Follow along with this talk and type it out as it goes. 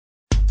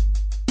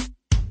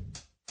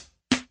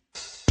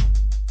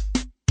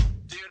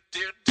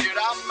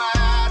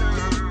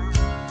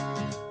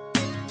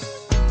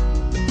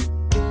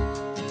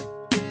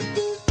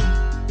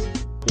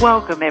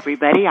Welcome,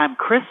 everybody. I'm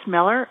Kris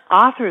Miller,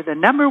 author of the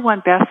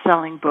 #1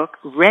 best-selling book,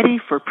 Ready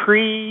for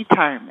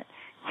Pre-Retirement: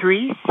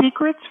 3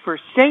 Secrets for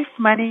Safe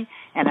Money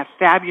and a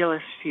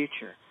Fabulous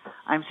Future.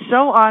 I'm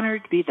so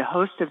honored to be the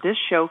host of this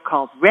show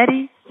called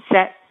Ready,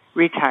 Set,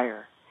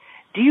 Retire.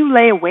 Do you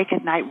lay awake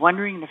at night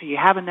wondering if you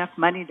have enough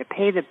money to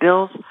pay the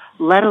bills,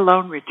 let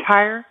alone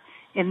retire?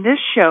 In this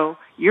show,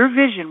 your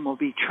vision will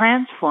be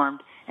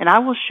transformed, and I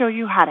will show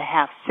you how to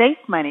have safe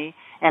money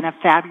and a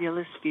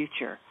fabulous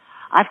future.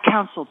 I've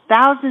counseled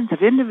thousands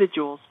of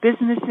individuals,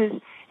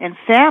 businesses, and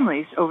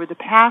families over the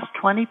past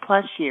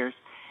 20-plus years,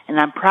 and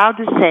I'm proud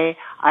to say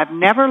I've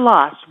never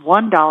lost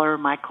 $1 of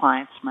my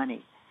clients'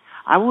 money.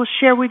 I will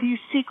share with you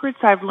secrets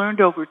I've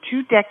learned over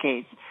 2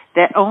 decades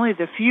that only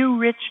the few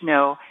rich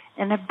know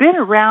and have been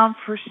around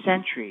for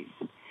centuries.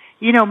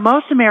 You know,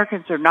 most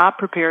Americans are not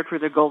prepared for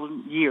the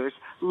golden years,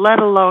 let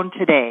alone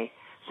today.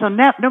 So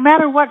no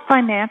matter what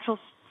financial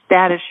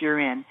status you're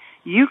in,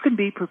 you can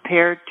be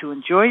prepared to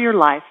enjoy your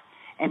life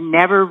and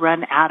never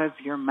run out of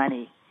your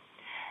money.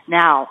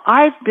 Now,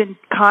 I've been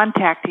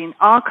contacting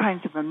all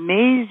kinds of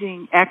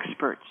amazing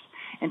experts,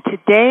 and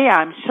today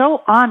I'm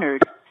so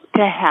honored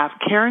to have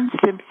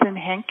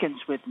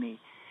Simpson-Hankins with me.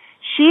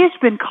 She has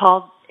been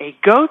called a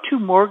go-to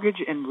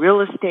mortgage and real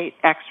estate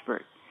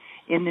expert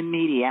in the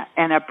media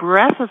and a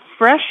breath of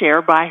fresh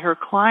air by her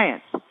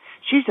clients.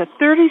 She's a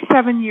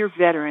 37-year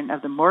veteran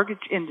of the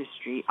mortgage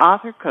industry,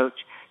 author, coach,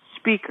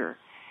 speaker,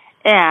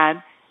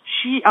 and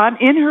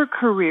in her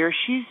career,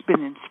 she's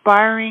been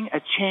inspiring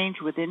a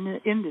change within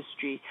the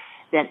industry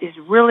that is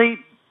really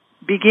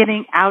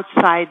beginning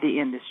outside the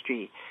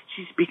industry.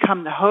 She's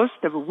become the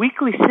host of a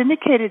weekly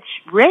syndicated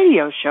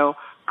radio show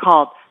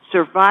called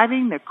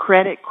Surviving the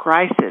Credit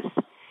Crisis.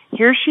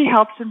 Here she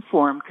helps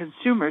inform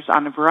consumers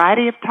on a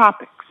variety of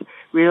topics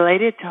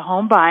related to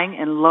home buying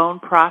and loan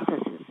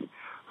processes.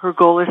 Her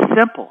goal is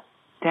simple: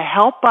 to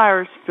help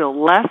buyers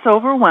feel less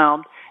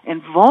overwhelmed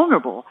and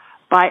vulnerable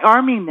by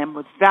arming them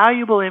with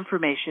valuable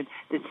information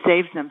that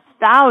saves them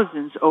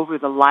thousands over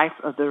the life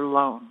of their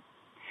loan.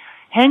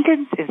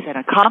 Hankins is an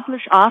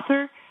accomplished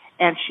author,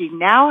 and she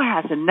now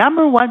has a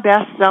 #1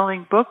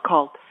 best-selling book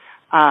called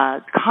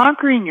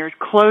Conquering Your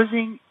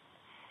Closing: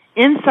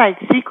 Inside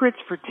Secrets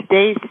for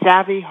Today's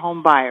Savvy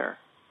Home Buyer.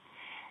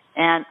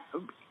 And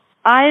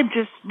I am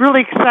just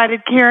really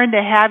excited, Karen,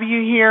 to have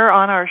you here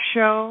on our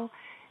show,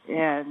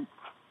 and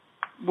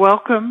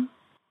welcome.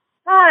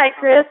 Hi,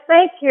 Kris.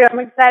 Thank you. I'm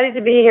excited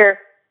to be here.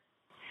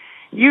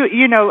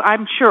 You know,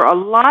 I'm sure a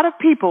lot of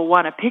people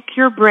want to pick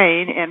your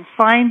brain and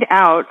find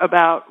out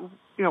about,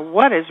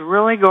 what is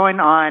really going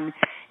on.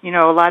 You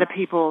know, a lot of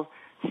people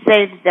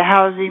say that the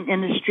housing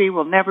industry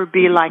will never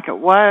be like it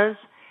was,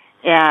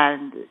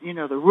 and,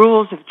 the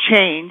rules have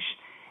changed.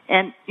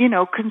 And,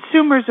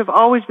 consumers have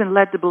always been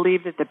led to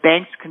believe that the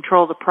banks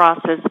control the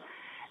process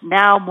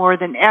now more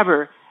than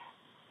ever.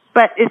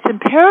 But it's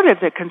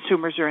imperative that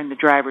consumers are in the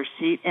driver's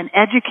seat, and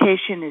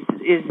education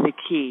is the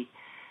key.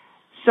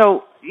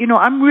 So,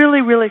 I'm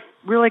really, really,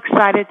 really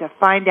excited to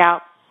find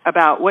out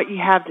about what you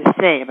have to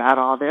say about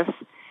all this,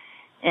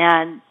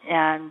 and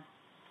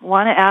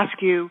want to ask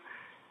you,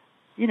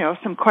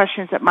 some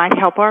questions that might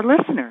help our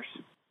listeners.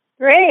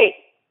 Great.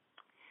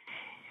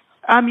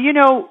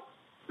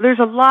 There's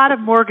a lot of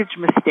mortgage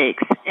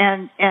mistakes,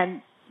 and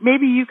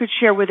maybe you could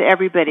share with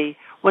everybody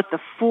what the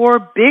 4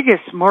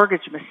 biggest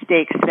mortgage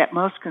mistakes that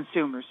most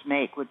consumers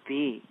make would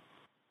be.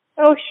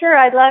 Oh, sure.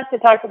 I'd love to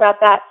talk about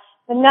that.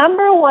 The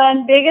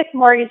 #1 biggest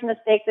mortgage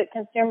mistake that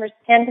consumers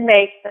tend to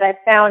make that I've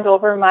found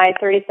over my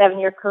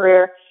 37-year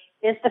career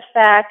is the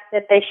fact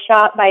that they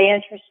shop by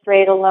interest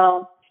rate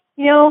alone.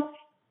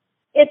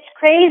 It's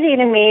crazy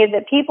to me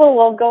that people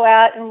will go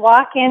out and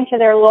walk into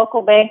their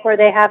local bank where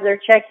they have their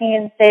checking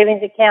and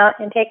savings account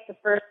and take the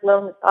first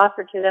loan that's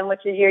offered to them,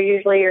 which is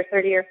usually your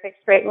 30-year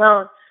fixed rate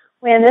loan,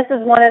 when this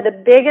is one of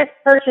the biggest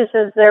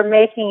purchases they're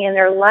making in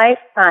their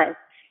lifetime.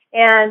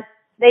 And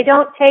they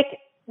don't take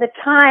the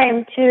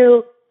time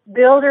to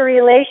build a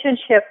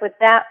relationship with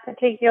that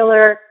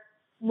particular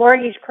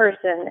mortgage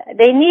person.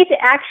 They need to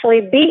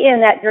actually be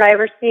in that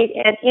driver's seat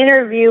and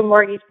interview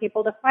mortgage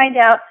people to find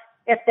out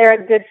if they're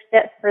a good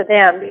fit for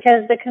them,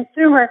 because the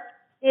consumer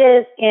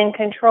is in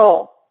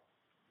control.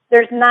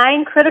 There's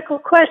 9 critical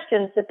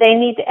questions that they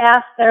need to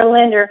ask their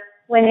lender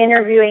when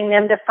interviewing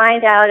them to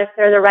find out if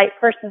they're the right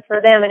person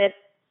for them. And it's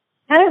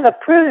kind of a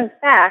proven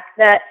fact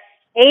that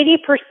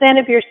 80%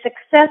 of your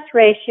success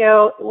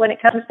ratio when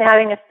it comes to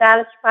having a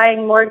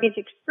satisfying mortgage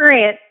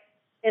experience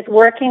is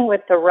working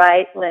with the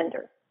right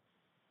lender.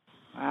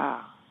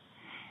 Wow.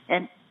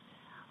 And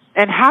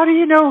how do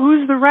you know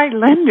who's the right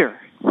lender?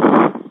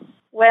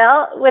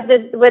 Well, with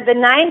the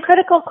 9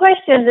 critical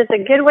questions, it's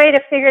a good way to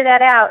figure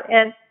that out.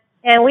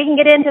 And we can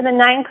get into the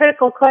 9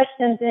 critical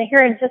questions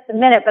here in just a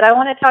minute, but I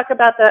want to talk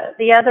about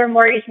the other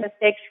mortgage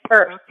mistakes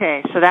first.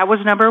 Okay, so that was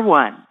number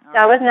 1.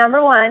 That was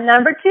number 1.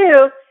 Number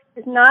 2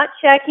 is not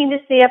checking to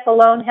see if a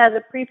loan has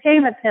a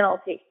prepayment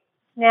penalty.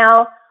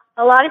 Now,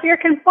 A lot of your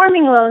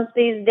conforming loans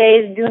these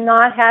days do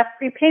not have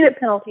prepayment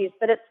penalties,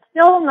 but it's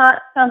still not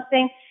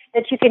something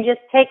that you can just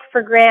take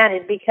for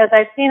granted, because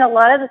I've seen a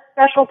lot of the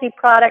specialty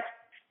products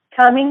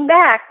coming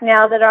back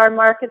now that our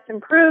market's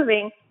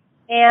improving,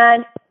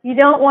 and you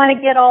don't want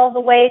to get all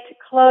the way to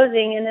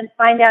closing and then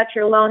find out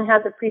your loan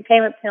has a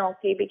prepayment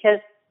penalty, because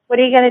what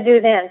are you going to do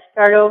then?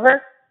 Start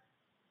over?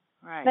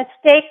 Right.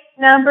 Mistake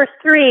number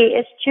 3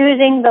 is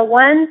choosing the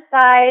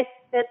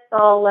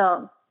one-size-fits-all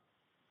loan.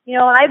 You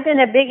know, I've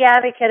been a big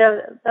advocate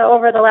of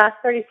over the last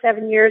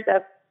 37 years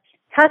of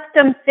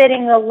custom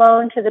fitting the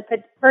loan to the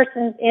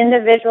person's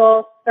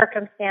individual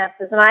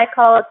circumstances, and I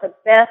call it the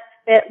best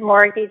fit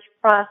mortgage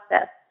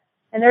process.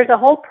 And there's a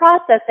whole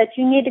process that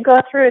you need to go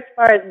through as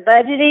far as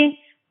budgeting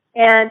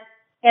and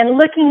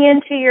looking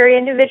into your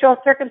individual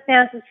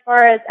circumstances as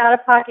far as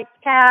out-of-pocket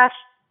cash,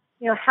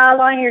 you know, how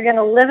long you're going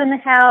to live in the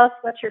house,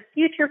 what your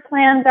future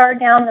plans are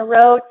down the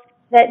road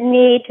that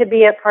need to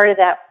be a part of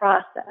that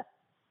process.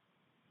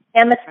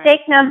 And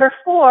mistake number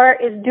 4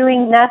 is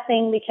doing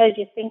nothing because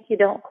you think you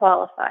don't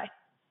qualify.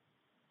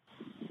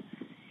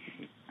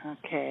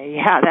 Okay,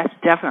 yeah, that's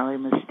definitely a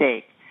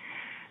mistake.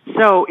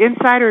 So,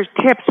 insider's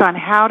tips on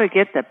how to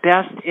get the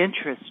best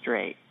interest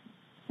rate.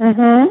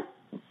 Mm-hmm.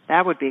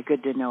 That would be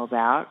good to know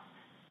about.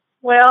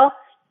 Well,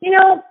 you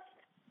know,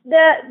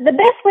 the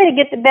best way to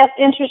get the best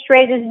interest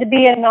rate is to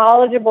be a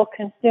knowledgeable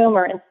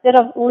consumer instead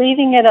of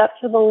leaving it up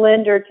to the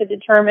lender to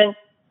determine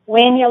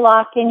when you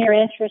lock in your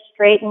interest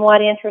rate and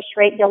what interest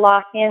rate you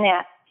lock in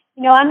at.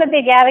 You know, I'm a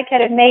big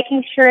advocate of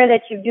making sure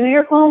that you do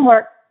your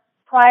homework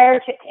prior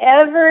to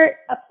ever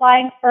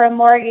applying for a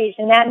mortgage,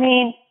 and that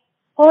means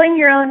pulling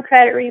your own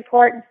credit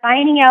report and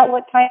finding out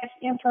what type of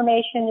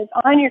information is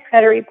on your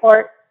credit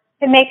report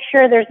to make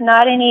sure there's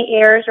not any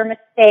errors or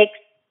mistakes,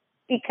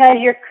 because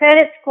your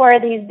credit score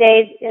these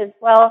days is,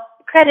 well,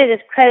 credit is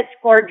credit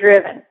score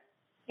driven.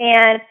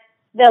 And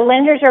the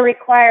lenders are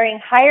requiring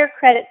higher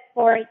credit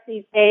scores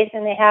these days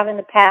than they have in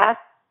the past.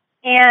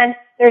 And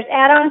there's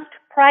add-ons to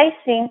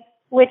pricing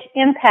which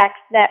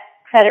impacts that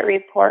credit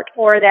report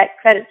or that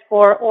credit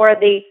score or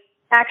the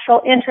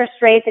actual interest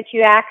rate that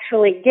you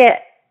actually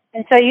get.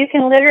 And so you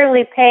can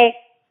literally pay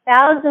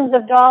thousands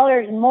of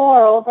dollars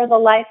more over the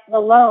life of the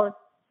loan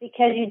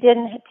because you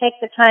didn't take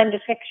the time to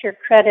fix your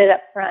credit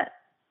up front.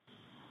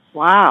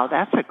 Wow,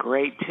 that's a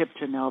great tip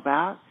to know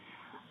about.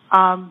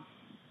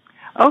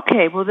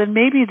 Okay, well then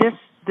maybe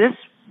this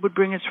would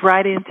bring us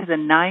right into the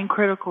 9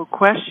 critical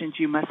questions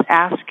you must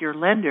ask your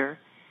lender,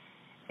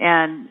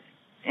 and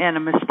a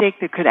mistake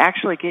that could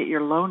actually get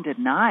your loan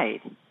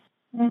denied.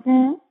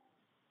 Mm-hmm.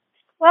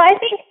 Well, I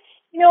think,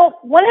 you know,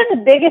 one of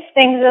the biggest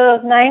things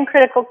of those 9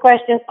 critical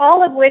questions,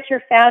 all of which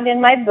are found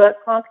in my book,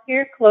 Conquer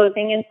Your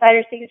Closing,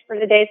 Insider Secrets for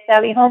Today's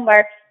Savvy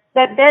Homebuyer.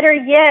 But better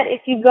yet,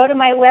 if you go to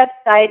my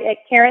website at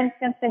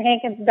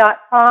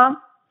KarenSimpson-Hankins.com,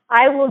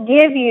 I will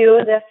give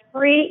you the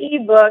free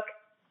ebook,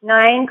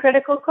 9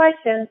 Critical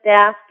Questions to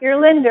Ask Your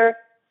Lender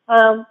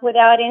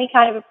without any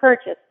kind of a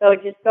purchase. So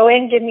just go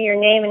in, give me your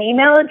name and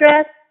email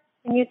address,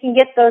 and you can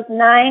get those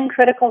 9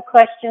 critical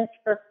questions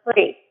for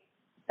free.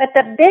 But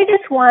the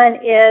biggest one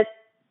is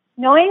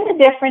knowing the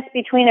difference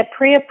between a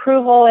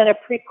pre-approval and a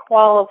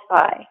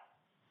pre-qualify.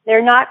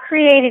 They're not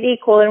created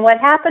equal, and what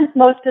happens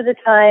most of the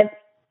time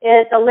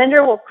is a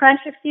lender will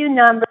crunch a few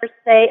numbers,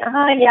 say,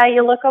 yeah,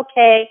 you look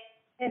okay.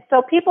 And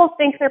so people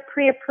think they're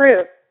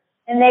pre-approved,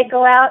 and they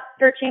go out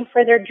searching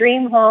for their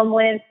dream home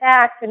when, in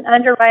fact, an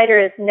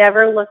underwriter has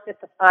never looked at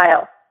the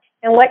file.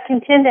 And what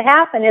can tend to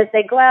happen is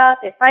they go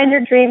out, they find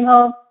their dream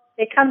home,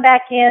 they come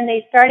back in,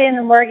 they start in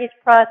the mortgage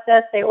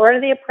process, they order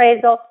the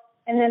appraisal,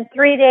 and then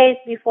 3 days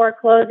before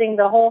closing,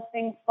 the whole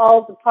thing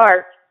falls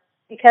apart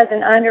because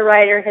an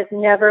underwriter has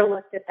never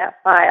looked at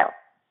that file.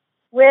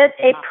 With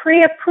a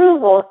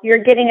pre-approval,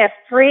 you're getting a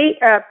free,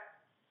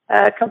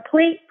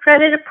 complete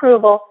credit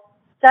approval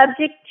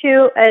subject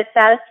to a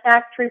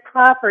satisfactory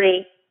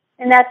property,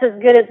 and that's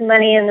as good as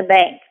money in the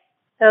bank.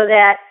 So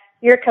that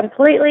you're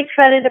completely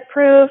credit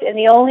approved, and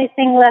the only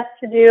thing left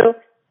to do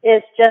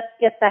is just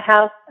get the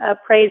house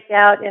appraised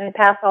out and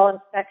pass all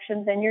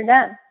inspections, and you're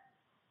done.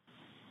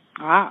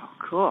 Wow,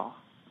 cool.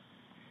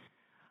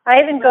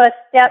 I even go a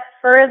step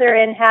further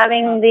in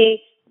having the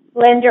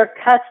lender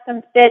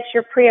custom fit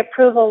your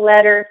pre-approval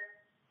letter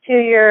to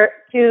your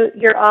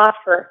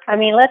offer. I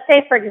mean, let's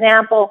say, for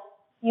example,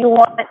 you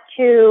want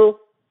to,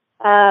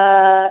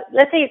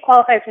 let's say you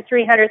qualify for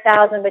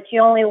 $300,000, but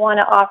you only want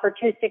to offer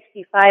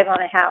 $265,000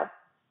 on a house.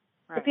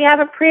 Right. If you have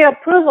a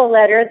pre-approval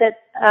letter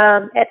that's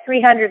at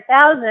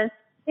 $300,000,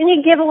 then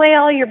you give away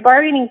all your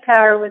bargaining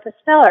power with the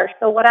seller.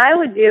 So what I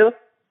would do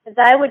is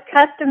I would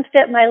custom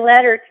fit my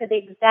letter to the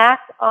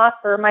exact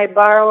offer my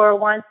borrower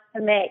wants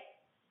to make.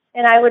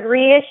 And I would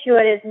reissue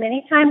it as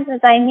many times as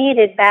I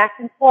needed back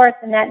and forth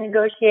in that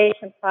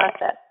negotiation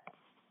process.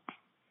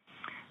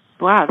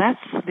 Wow,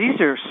 these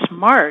are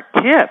smart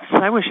tips.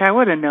 I wish I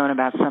would have known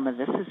about some of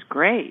this. This is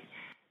great.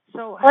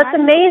 So well, it's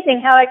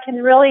amazing how it can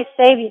really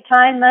save you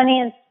time, money,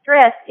 and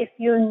stress if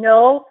you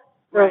know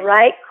the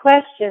right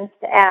questions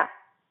to ask.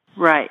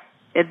 Right.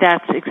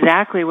 That's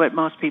exactly what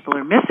most people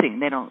are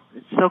missing.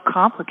 It's so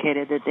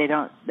complicated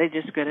that they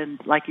just get,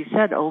 like you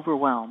said,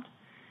 overwhelmed.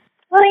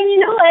 Well,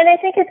 and I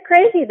think it's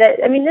crazy that,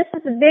 this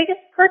is the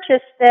biggest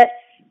purchase that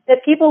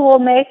people will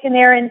make in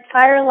their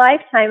entire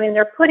lifetime, and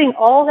they're putting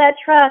all that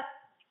trust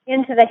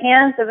into the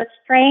hands of a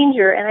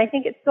stranger. And I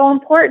think it's so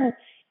important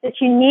that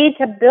you need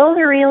to build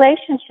a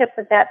relationship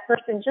with that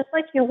person, just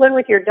like you would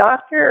with your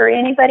doctor or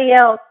anybody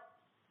else,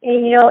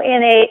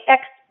 in a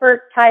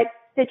expert type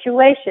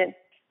situation,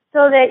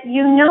 so that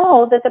you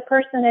know that the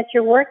person that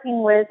you're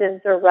working with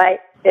is the right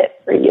fit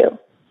for you.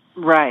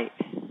 Right.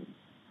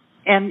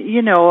 And,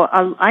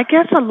 I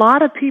guess a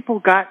lot of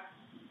people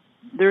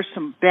there's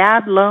some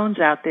bad loans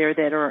out there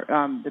that are,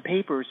 the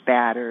paper's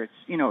bad or it's,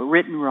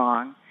 written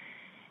wrong.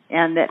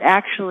 And that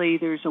actually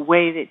there's a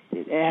way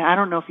that, I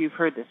don't know if you've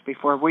heard this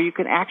before, where you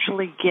can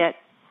actually get,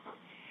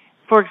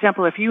 for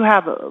example, if you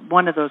have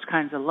one of those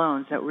kinds of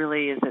loans that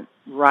really isn't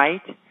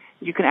right,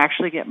 you can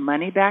actually get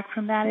money back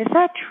from that. Is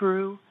that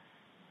true?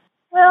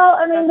 Well,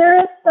 there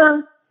is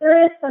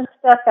some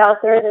stuff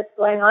out there that's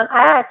going on.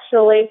 I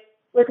actually,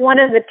 with one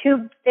of the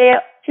too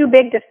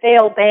big to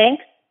fail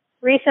banks,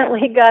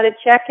 recently got a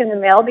check in the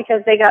mail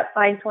because they got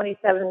fined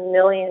 $27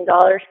 million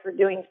for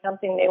doing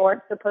something they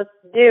weren't supposed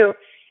to do.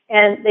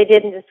 And they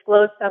didn't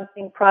disclose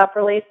something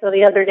properly. So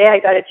the other day I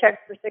got a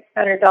check for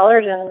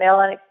 $600 in the mail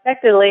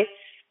unexpectedly,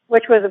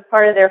 which was a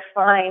part of their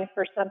fine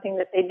for something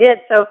that they did.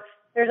 So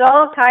there's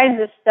all kinds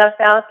of stuff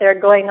out there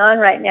going on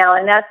right now.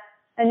 And that's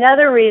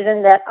another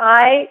reason that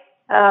I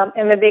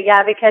am a big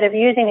advocate of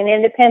using an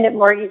independent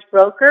mortgage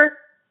broker,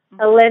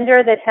 a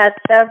lender that has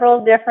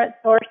several different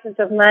sources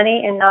of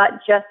money and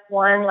not just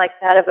one like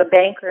that of a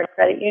bank or a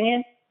credit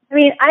union.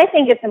 I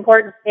think it's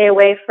important to stay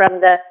away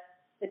from the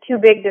too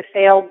big to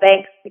fail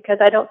banks because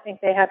I don't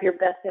think they have your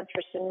best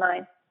interest in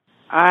mind.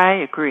 I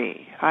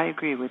agree. I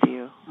agree with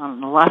you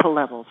on a lot of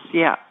levels.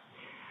 Yeah.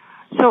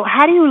 So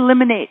how do you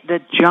eliminate the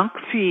junk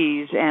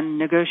fees and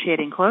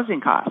negotiating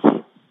closing costs?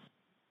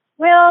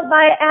 Well,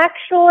 by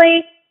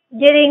actually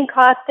getting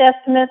cost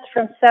estimates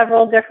from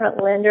several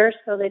different lenders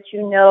so that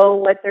you know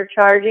what they're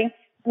charging.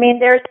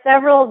 There's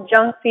several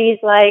junk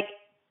fees like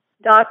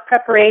doc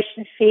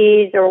preparation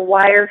fees or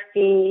wire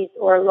fees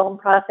or loan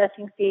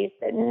processing fees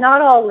that not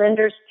all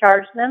lenders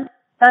charge them.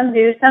 Some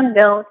do, some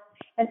don't.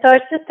 And so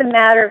it's just a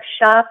matter of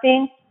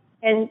shopping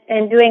and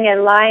doing a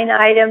line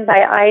item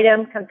by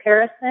item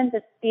comparison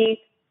to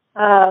see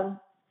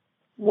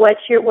what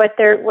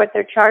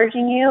they're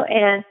charging you.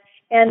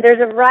 And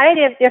there's a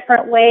variety of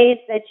different ways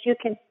that you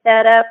can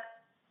set up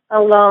a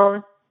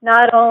loan,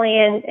 not only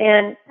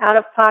in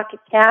out-of-pocket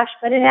cash,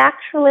 but in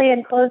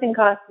closing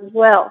costs as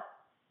well.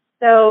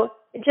 So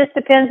it just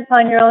depends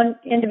upon your own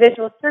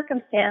individual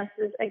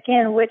circumstances,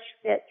 again, which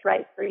fits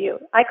right for you.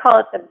 I call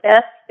it the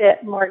best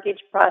fit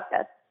mortgage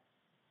process.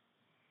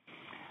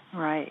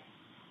 Right.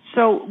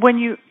 So when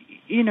you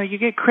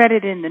get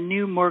credit in the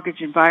new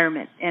mortgage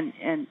environment and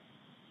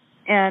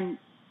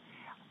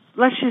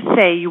let's just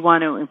say you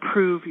want to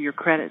improve your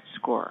credit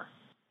score.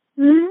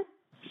 Mm-hmm.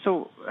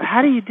 So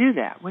how do you do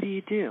that? What do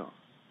you do?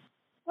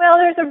 Well,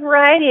 there's a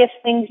variety of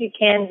things you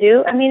can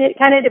do. It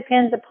kind of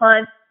depends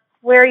upon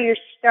where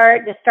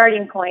the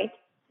starting point.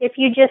 If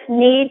you just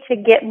need to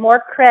get more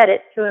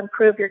credit to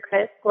improve your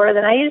credit score,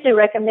 then I usually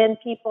recommend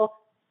people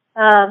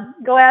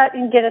go out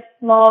and get a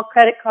small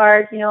credit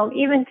card,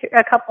 even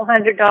a couple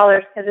 $100,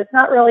 because it's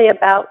not really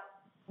about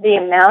the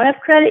amount of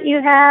credit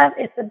you have.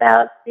 It's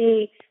about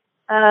the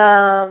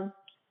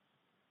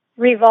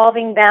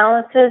revolving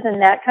balances and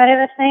that kind of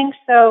a thing.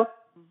 So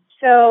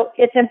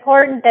it's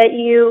important that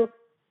you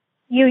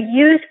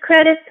use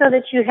credit so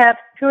that you have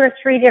 2 or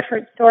 3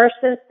 different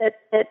sources that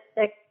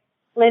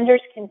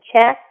lenders can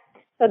check,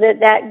 so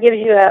that gives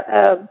you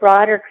a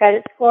broader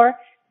credit score.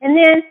 And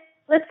then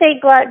let's say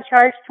go out and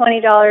charge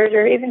 $20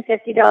 or even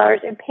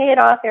 $50 and pay it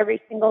off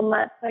every single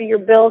month, so you're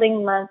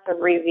building months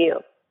of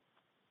review.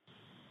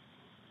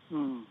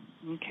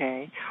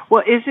 Okay.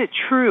 Well, is it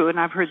true, and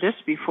I've heard this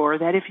before,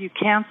 that if you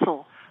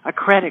cancel a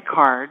credit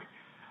card,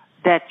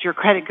 that your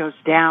credit goes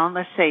down?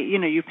 Let's say,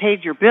 you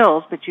paid your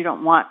bills, but you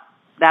don't want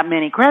that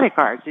many credit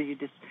cards, so you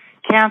just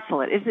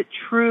cancel it. Is it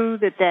true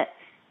that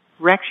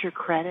wrecks your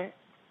credit?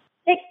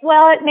 It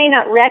may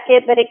not wreck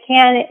it, but it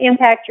can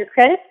impact your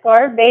credit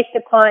score based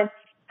upon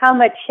how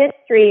much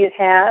history you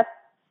have.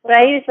 What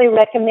I usually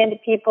recommend to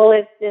people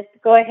is just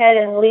go ahead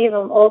and leave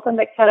them open,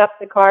 but cut up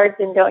the cards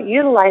and don't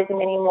utilize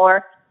them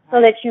anymore,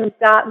 so that you've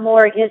got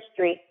more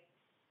history.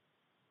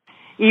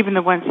 Even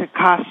the ones that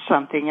cost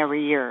something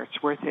every year,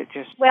 it's worth it.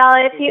 If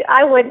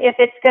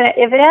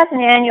it has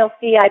an annual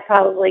fee, I'd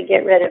probably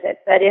get rid of it.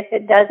 But if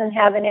it doesn't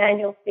have an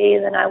annual fee,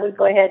 then I would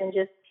go ahead and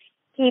just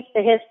keep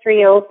the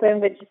history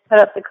open, but just put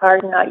up the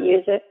card and not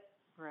use it.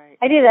 Right.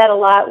 I do that a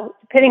lot,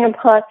 depending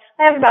upon.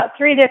 I have about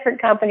 3 different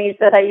companies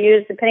that I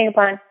use, depending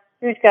upon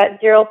who's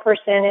got 0%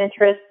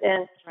 interest,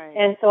 and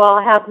so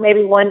I'll have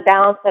maybe one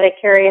balance that I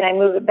carry, and I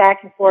move it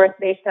back and forth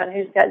based on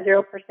who's got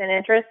 0%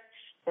 interest.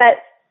 But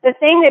the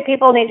thing that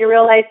people need to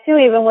realize too,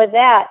 even with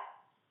that,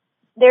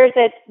 there's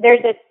a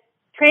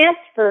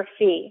transfer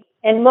fee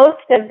And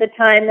most of the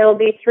time, there will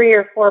be 3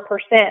 or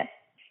 4%.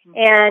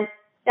 And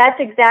that's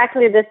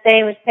exactly the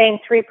same as paying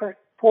 3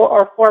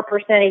 or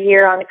 4% a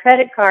year on a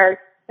credit card.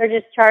 They're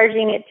just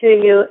charging it to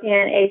you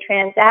in a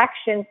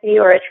transaction fee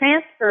or a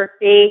transfer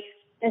fee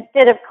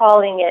instead of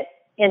calling it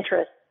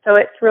interest. So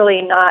it's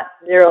really not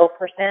 0%,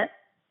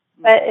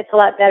 but it's a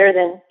lot better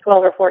than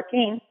 12 or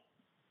 14.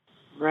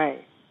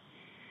 Right.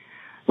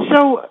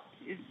 So,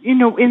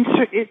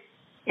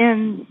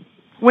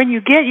 when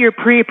you get your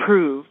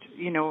pre-approved,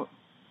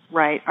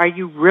 right, are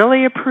you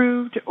really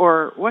approved,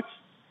 or what's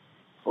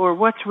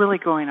really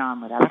going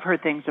on with that? I've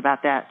heard things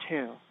about that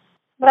too.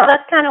 Well,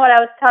 that's kind of what I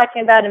was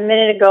talking about a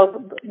minute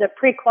ago, the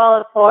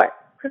pre-qualify,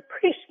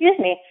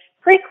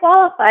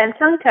 I'm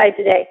tongue-tied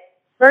today,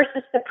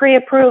 versus the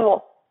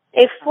pre-approval.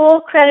 A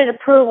full credit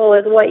approval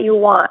is what you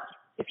want.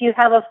 If you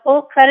have a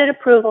full credit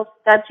approval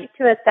subject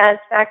to a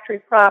satisfactory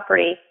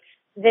property,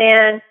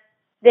 then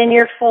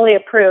you're fully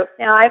approved.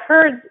 Now, I've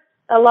heard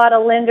a lot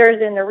of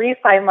lenders in the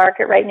refi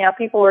market right now,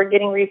 people were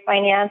getting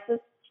refinances,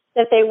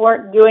 that they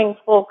weren't doing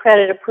full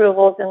credit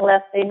approvals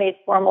unless they made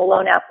formal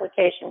loan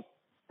applications.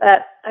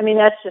 But,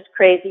 that's just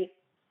crazy.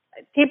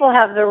 People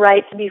have the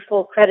right to be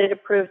full credit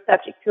approved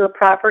subject to a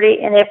property,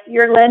 and if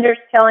your lender's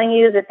telling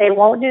you that they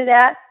won't do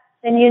that,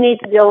 then you need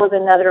to deal with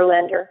another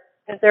lender.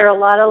 Because there are a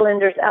lot of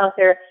lenders out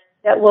there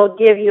that will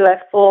give you a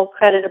full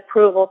credit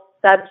approval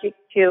subject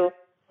to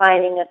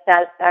finding a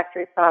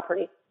satisfactory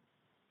property.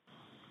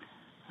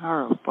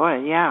 Oh, boy,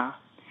 yeah.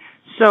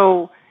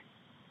 So,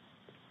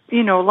 a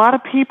lot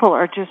of people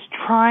are just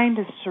trying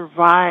to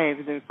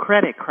survive the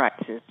credit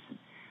crisis.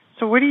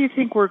 So where do you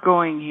think we're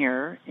going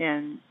here?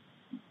 And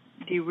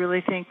do you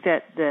really think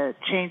that the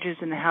changes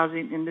in the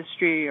housing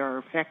industry are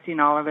affecting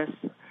all of us,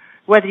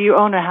 whether you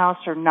own a house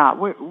or not?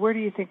 Where do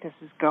you think this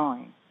is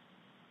going?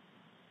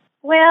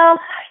 Well,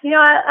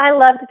 I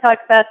love to talk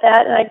about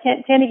that, and I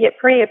tend to get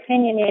pretty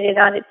opinionated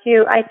on it,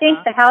 too. I think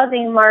the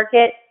housing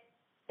market,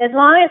 as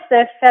long as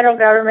the federal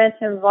government's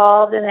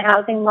involved in the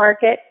housing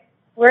market,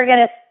 we're going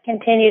to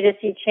continue to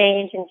see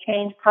change, and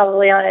change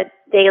probably on a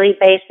daily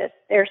basis.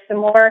 There's some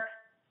more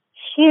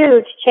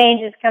huge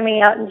changes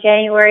coming out in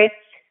January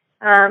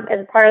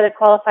as part of the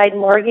qualified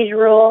mortgage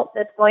rule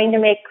that's going to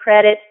make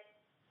credit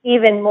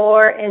even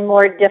more and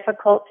more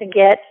difficult to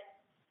get.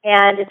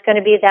 And it's going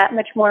to be that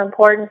much more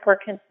important for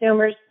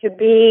consumers to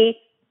be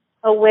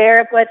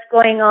aware of what's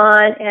going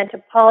on and to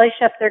polish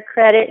up their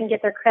credit and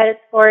get their credit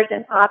scores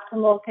in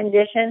optimal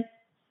condition,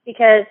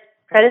 because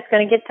credit's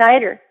going to get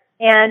tighter.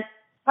 And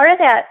part of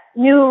that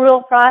new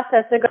rule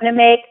process, they're going to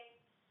make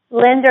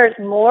lenders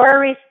more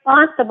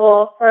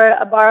responsible for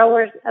a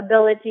borrower's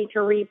ability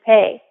to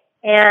repay.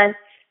 And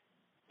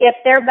if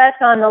their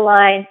butt's on the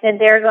line, then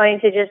they're going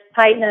to just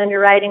tighten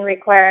underwriting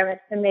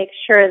requirements to make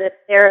sure that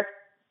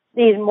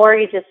these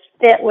mortgages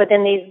fit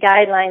within these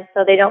guidelines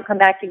so they don't come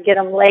back to get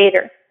them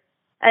later.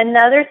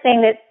 Another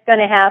thing that's going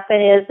to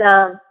happen is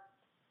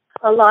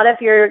a lot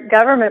of your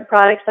government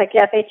products like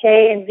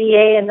FHA and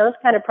VA and those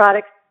kind of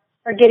products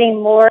are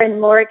getting more and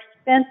more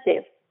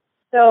expensive.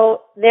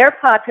 So their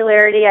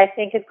popularity, I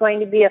think, is going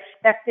to be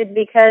affected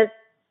because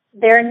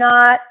they're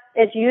not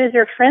as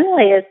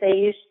user-friendly as they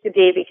used to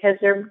be, because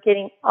they're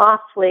getting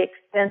awfully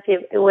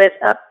expensive with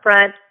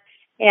upfront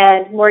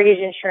and mortgage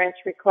insurance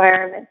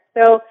requirements.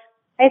 So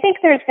I think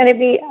there's going to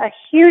be a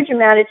huge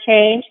amount of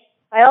change.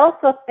 I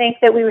also think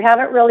that we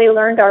haven't really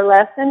learned our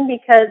lesson,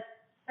 because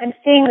I'm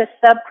seeing the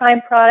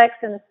subprime products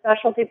and the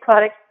specialty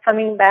products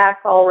coming back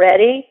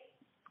already.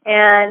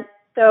 And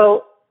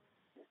so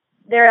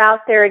they're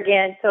out there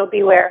again, so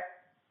beware.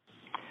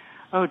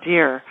 Oh,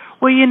 dear.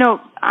 Well, you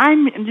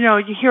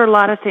hear a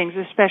lot of things,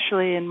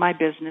 especially in my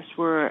business,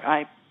 where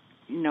I,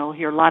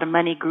 hear a lot of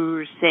money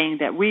gurus saying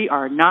that we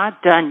are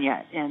not done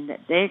yet, and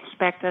that they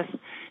expect us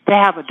to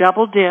have a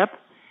double dip.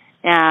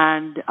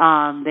 And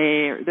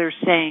they're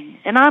saying,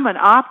 and I'm an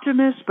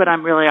optimist, but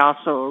I'm really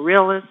also a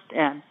realist,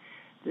 and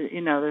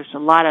there's a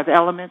lot of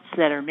elements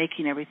that are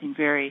making everything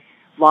very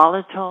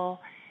volatile.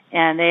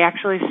 And they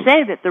actually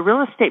say that the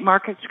real estate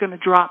market's going to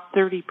drop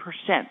 30%.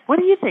 What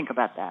do you think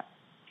about that?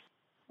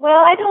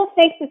 Well, I don't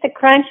think that the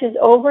crunch is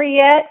over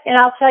yet, and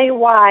I'll tell you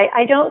why.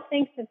 I don't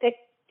think that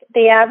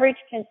the average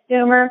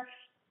consumer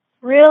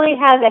really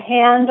has a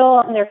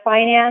handle on their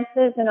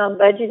finances and on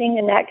budgeting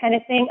and that kind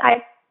of thing.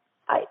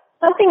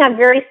 Something I'm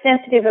very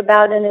sensitive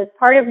about, and as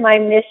part of my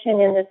mission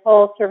in this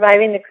whole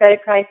surviving the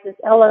credit crisis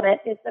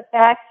element, is the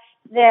fact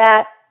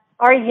that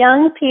our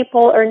young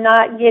people are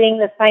not getting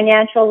the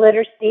financial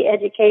literacy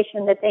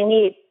education that they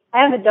need.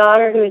 I have a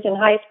daughter who's in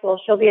high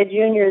school. She'll be a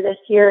junior this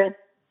year, and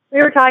we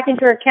were talking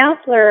to her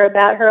counselor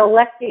about her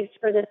electives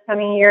for this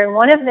coming year, and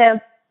one of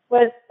them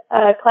was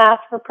a class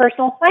for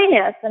personal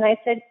finance. And I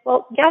said,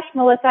 well, gosh,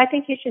 Melissa, I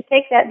think you should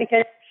take that,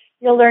 because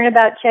you'll learn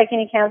about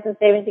checking accounts and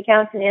savings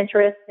accounts and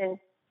interest and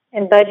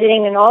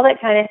budgeting and all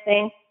that kind of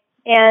thing.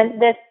 And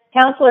this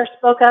counselor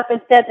spoke up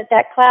and said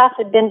that class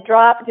had been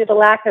dropped due to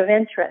lack of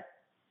interest.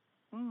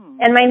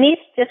 And my niece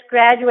just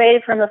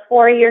graduated from a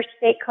 4-year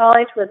state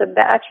college with a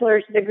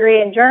bachelor's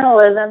degree in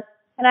journalism.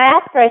 And I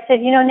asked her, I said,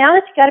 now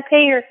that you got to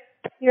pay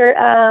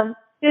your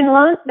student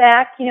loans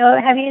back,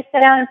 have you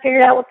sat down and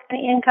figured out what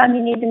kind of income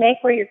you need to make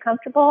where you're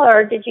comfortable,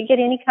 or did you get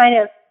any kind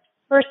of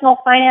personal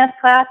finance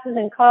classes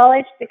in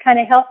college to kind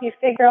of help you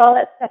figure all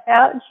that stuff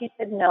out? And she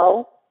said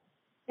no.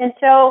 And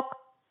so,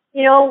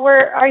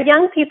 our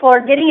young people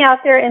are getting out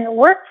there in the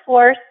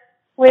workforce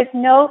with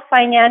no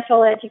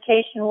financial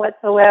education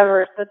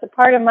whatsoever. So it's a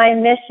part of my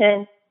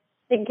mission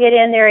to get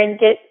in there and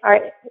get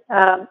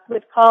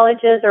with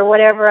colleges or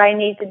whatever I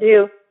need to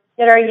do,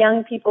 get our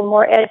young people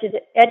more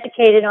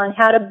educated on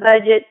how to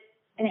budget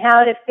and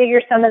how to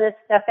figure some of this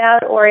stuff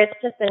out, or it's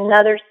just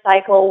another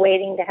cycle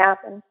waiting to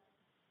happen.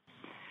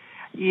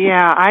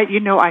 Yeah,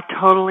 I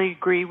totally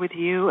agree with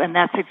you, and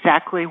that's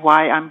exactly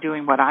why I'm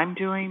doing what I'm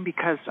doing,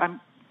 because I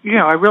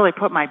really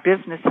put my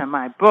business in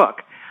my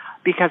book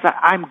because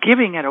I'm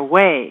giving it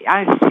away.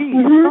 I see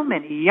so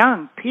many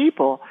young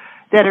people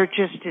that are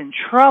just in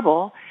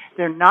trouble.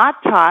 They're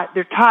not taught.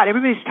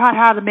 Everybody's taught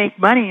how to make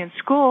money in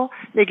school.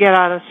 They get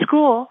out of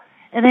school,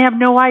 and they have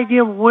no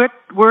idea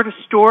where to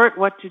store it,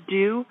 what to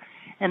do.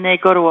 And they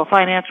go to a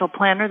financial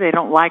planner they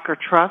don't like or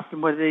trust,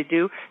 and what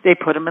do? They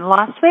put them in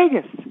Wall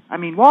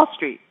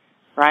Street,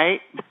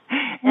 right?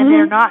 And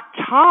they're not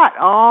taught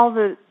all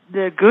the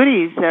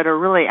goodies that are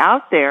really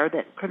out there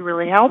that could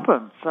really help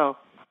them. So,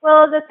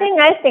 well, the thing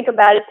I think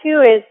about it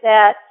too is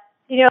that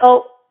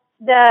the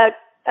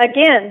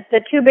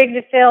too big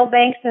to fail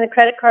banks and the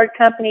credit card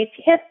companies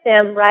hit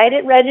them right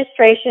at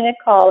registration at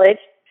college.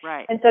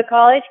 Right. And so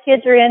college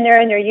kids are in there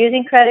and they're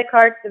using credit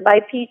cards to buy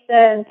pizza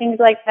and things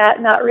like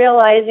that, not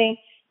realizing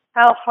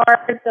how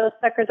hard those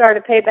suckers are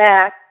to pay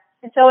back.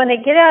 And so when they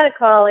get out of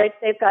college,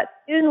 they've got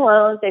student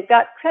loans, they've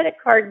got credit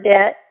card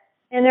debt,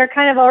 and they're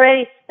kind of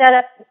already set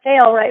up to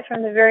fail right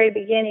from the very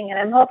beginning. And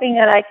I'm hoping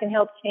that I can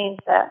help change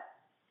that.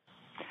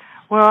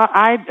 Well,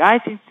 I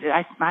think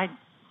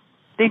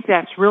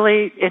it's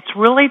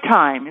really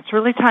time. It's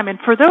really time. And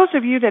for those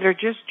of you that are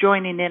just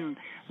joining in,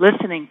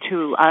 listening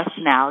to us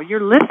now,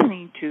 you're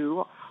listening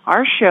to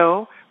our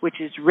show,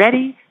 which is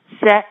Ready,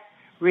 Set,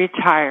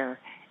 Retire.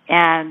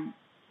 And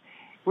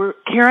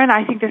Karen,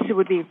 I think this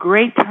would be a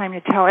great time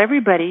to tell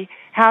everybody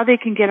how they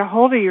can get a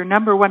hold of your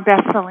 #1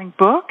 best-selling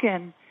book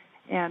and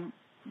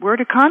where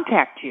to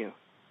contact you.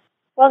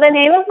 Well, the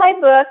name of my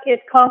book is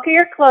Conquer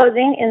Your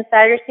Closing,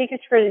 Insider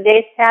Secrets for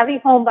Today's Savvy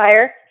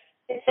Homebuyer.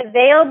 It's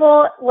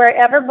available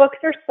wherever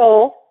books are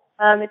sold.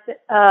 It's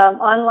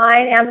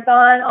online,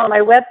 Amazon, on my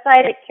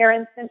website at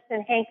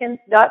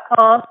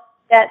KarenSimpson-Hankins.com.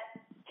 That's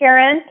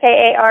Karen,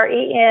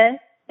 Karen,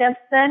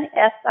 Simpson,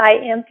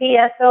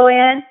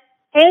 Simpson,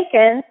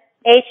 Hankins,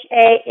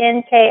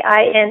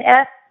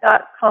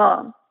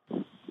 HANKINS.com.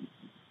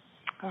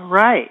 All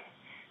right.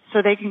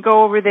 So they can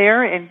go over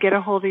there and get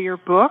a hold of your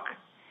book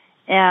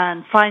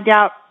and find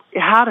out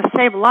how to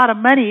save a lot of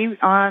money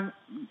on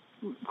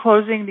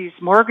closing these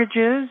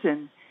mortgages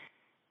and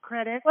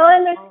credit. Well,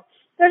 and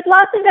there's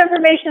lots of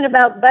information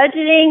about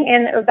budgeting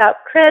and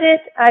about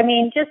credit. I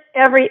mean, just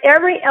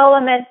every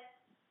element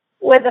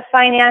with the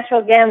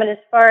financial gamut as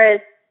far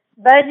as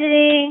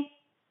budgeting,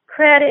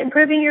 credit,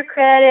 improving your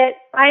credit,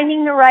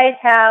 finding the right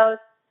house,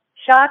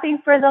 shopping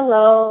for the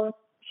loan,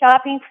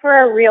 shopping for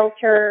a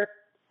realtor,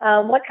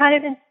 what kind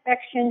of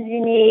inspections you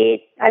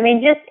need. I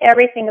mean, just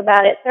everything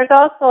about it. There's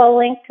also a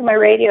link to my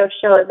radio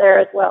show there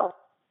as well.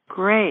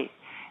 Great.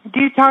 Do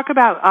you talk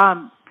about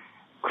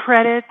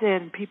credit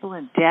and people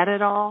in debt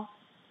at all?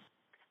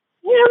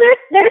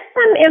 There's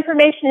some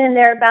information in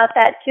there about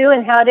that too,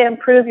 and how to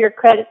improve your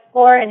credit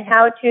score and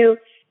how to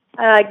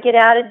get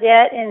out of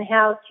debt and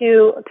how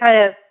to kind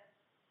of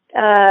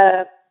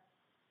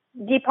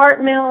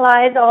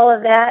departmentalize all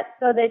of that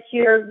so that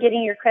you're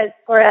getting your credit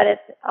score at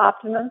its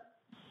optimum.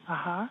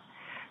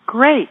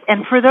 Great.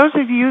 And for those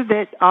of you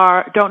that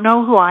don't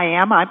know who I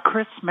am, I'm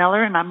Kris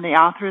Miller, and I'm the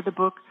author of the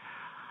book,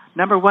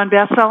 #1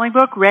 best-selling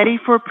book, Ready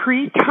for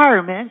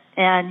Pre-Retirement.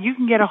 And you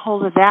can get a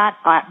hold of that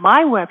at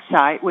my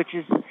website, which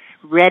is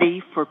Ready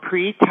for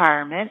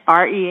Pre-Retirement,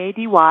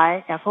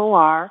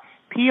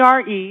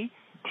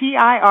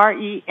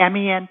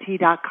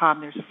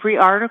 ReadyForPretirement.com. There's a free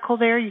article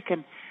there. You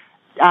can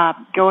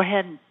go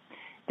ahead and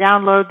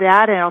download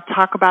that, and it'll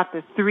talk about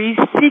the 3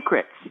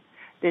 secrets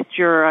that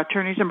your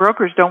attorneys and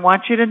brokers don't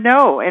want you to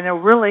know, and it'll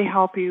really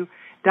help you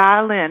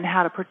dial in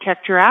how to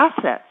protect your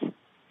assets.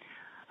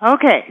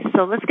 Okay,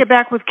 so let's get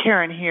back with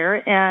Karen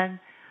here and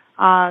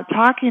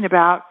talking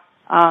about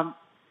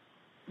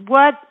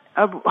what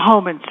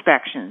home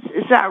inspections.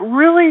 Is that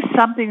really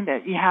something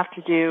that you have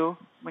to do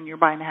when you're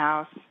buying a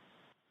house?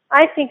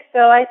 I think so.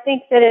 I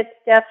think that it's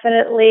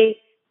definitely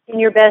in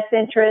your best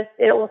interest.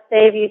 It will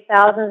save you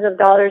thousands of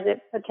dollars in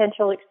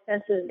potential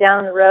expenses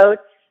down the road.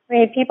 I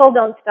mean, people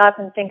don't stop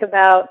and think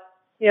about,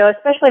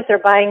 especially if they're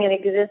buying an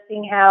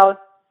existing house,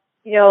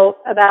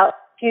 about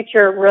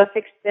future roof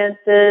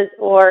expenses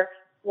or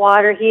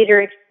water heater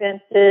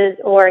expenses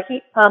or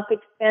heat pump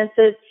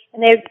expenses,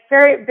 and they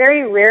very,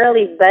 very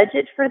rarely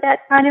budget for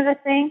that kind of a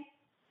thing.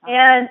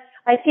 And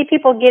I see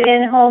people get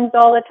in homes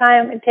all the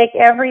time and take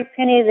every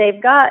penny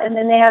they've got, and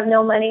then they have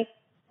no money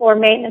for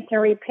maintenance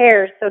and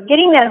repairs. So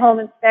getting that home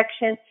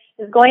inspection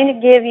is going to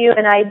give you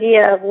an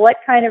idea of what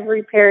kind of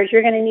repairs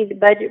you're going to need to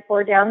budget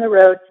for down the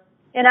road.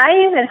 And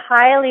I even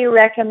highly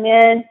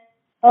recommend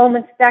home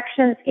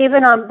inspections,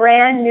 even on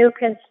brand new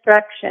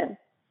construction.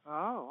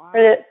 Oh, wow.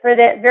 For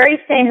that very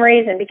same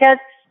reason. Because,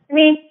 I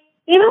mean,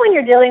 even when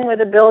you're dealing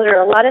with a builder,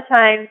 a lot of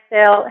times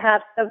they'll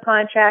have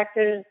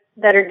subcontractors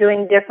that are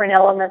doing different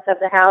elements of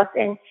the house,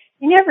 and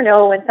you never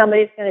know when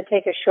somebody's going to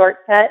take a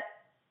shortcut.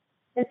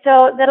 And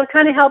so that'll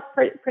kind of help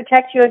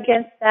protect you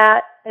against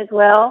that as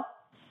well.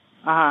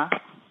 Uh-huh.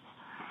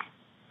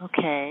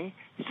 Okay.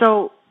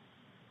 So,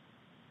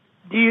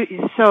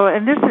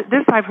 and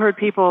this I've heard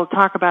people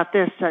talk about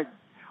this,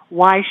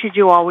 why should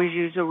you always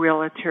use a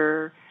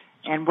realtor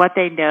and what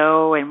they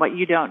know and what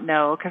you don't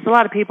know? Because a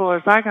lot of people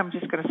are like, I'm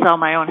just going to sell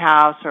my own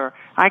house, or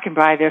I can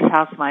buy this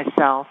house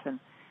myself. And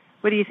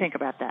what do you think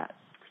about that?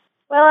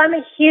 Well, I'm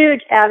a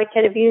huge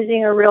advocate of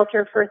using a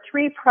realtor for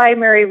three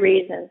primary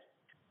reasons.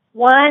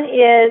 One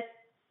is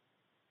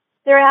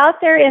they're out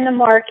there in the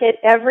market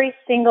every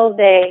single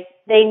day.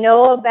 They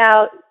know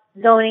about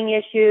zoning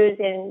issues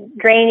and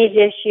drainage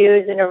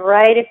issues and a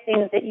variety of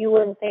things that you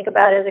wouldn't think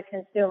about as a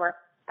consumer.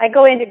 I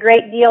go into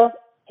great detail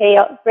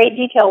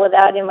with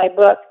that in my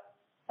book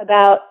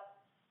about,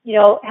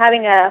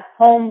 having a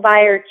home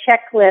buyer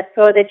checklist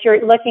so that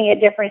you're looking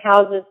at different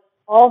houses,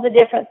 all the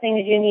different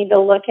things you need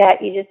to look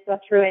at. You just go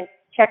through and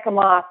check them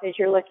off as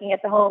you're looking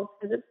at the homes,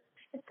 because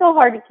it's so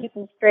hard to keep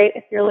them straight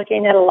if you're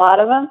looking at a lot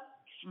of them.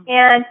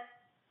 Mm-hmm.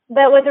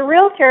 But with a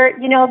realtor,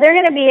 they're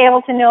going to be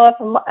able to know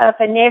if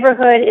a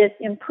neighborhood is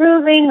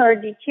improving or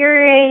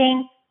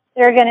deteriorating.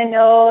 They're going to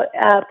know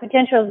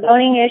potential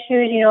zoning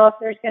issues, if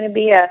there's going to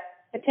be a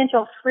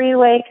potential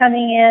freeway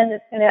coming in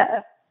that's going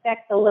to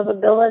affect the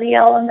livability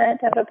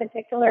element of a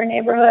particular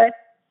neighborhood.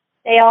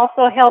 They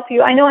also help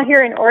you. I know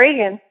here in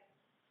Oregon,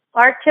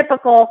 our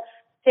typical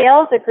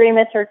sales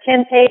agreements are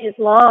 10 pages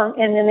long,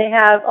 and then they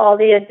have all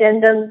the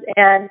addendums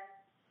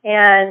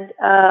and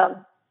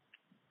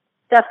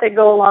stuff that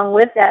go along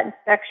with that,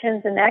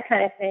 inspections and that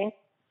kind of thing.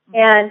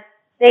 And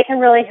they can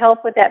really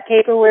help with that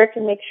paperwork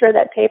and make sure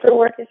that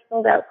paperwork is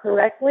filled out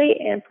correctly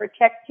and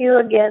protect you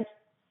against,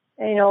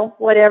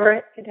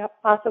 whatever could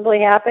possibly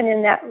happen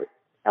in that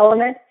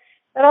element.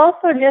 But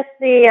also just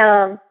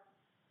the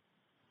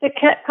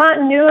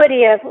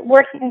continuity of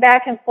working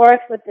back and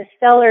forth with the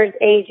seller's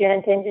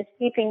agent and just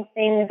keeping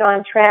things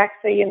on track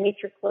so you meet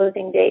your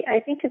closing date. I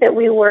think that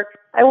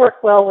I work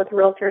well with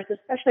realtors,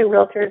 especially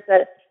realtors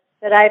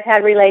that I've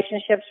had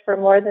relationships for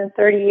more than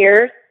 30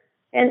 years.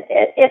 And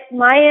it's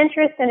my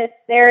interest and it's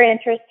their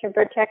interest to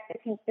protect the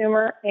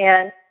consumer,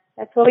 and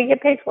that's what we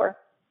get paid for.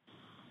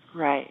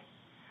 Right.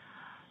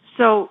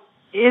 So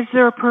is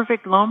there a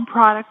perfect loan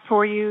product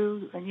for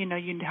you? And,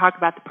 you talk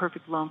about the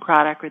perfect loan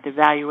product or the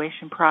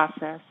evaluation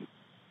process.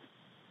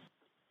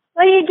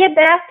 Well, you get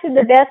back to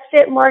the best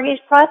fit mortgage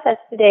process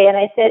today, and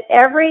I said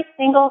every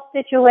single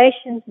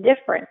situation's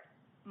different.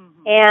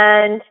 Mm-hmm.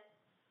 And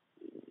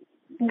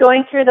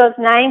going through those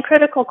 9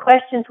 critical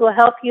questions will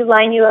help you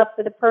line you up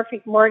with a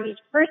perfect mortgage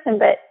person,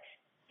 but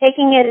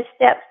taking it a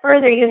step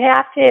further, you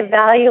have to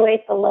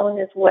evaluate the loan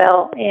as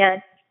well.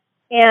 And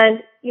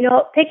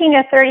picking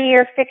a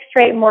 30-year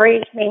fixed-rate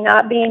mortgage may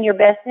not be in your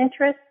best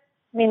interest.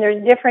 I mean,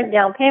 there's different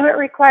down payment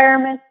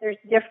requirements. There's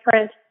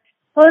different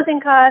closing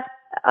cost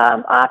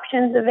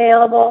options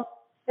available.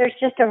 There's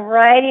just a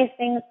variety of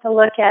things to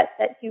look at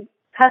that you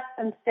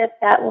custom fit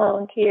that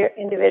loan to your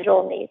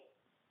individual needs.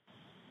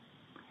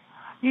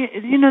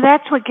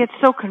 That's what gets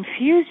so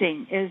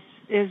confusing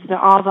is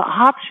all the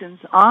options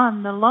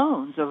on the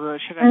loans.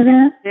 Should I take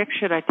a 6?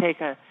 Should I take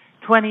a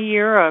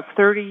 20-year, a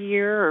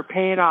 30-year, or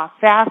pay it off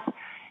fast?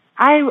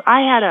 I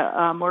had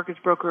a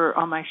mortgage broker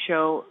on my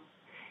show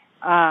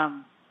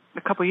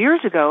a couple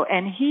years ago,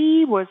 and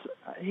he was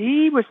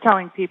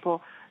telling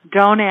people,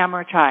 don't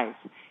amortize.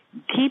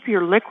 Keep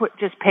your liquid,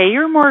 just pay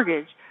your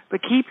mortgage,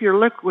 but keep your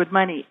liquid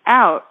money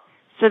out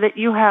so that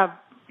you have,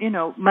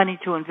 money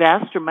to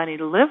invest or money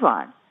to live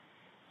on.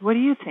 What do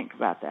you think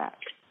about that?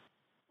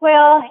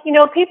 Well,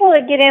 people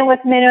that get in with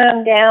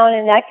minimum down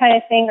and that kind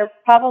of thing are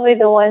probably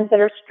the ones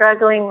that are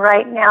struggling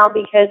right now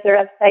because they're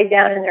upside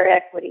down in their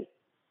equity.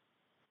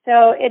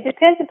 So it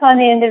depends upon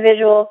the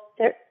individual,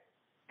 the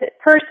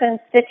person's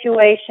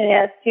situation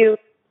as to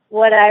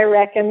what I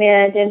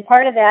recommend. And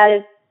part of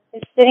that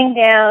is sitting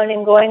down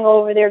and going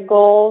over their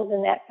goals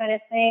and that kind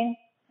of thing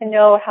to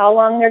know how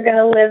long they're going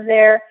to live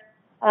there.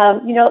 A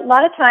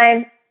lot of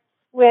times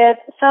with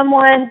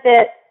someone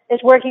that is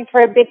working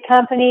for a big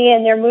company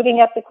and they're moving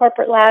up the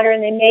corporate ladder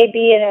and they may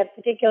be in a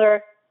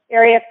particular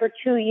area for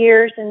 2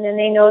 years and then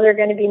they know they're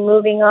going to be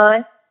moving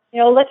on.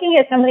 Looking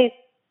at some of these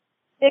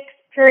fixed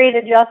period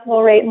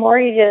adjustable rate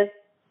mortgages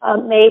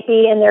may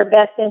be in their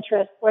best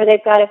interest, where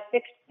they've got a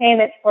fixed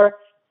payment for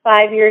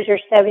 5 years or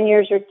 7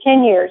 years or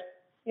 10 years.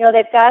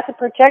 They've got the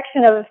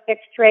protection of a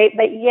fixed rate,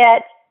 but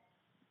yet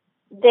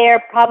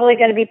they're probably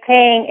going to be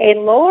paying a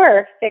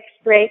lower fixed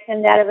rate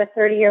than that of a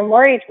 30-year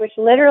mortgage, which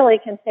literally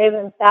can save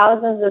them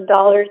thousands of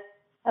dollars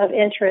of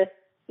interest,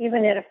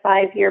 even in a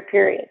 5-year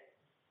period.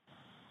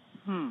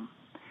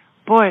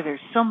 Boy, there's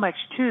so much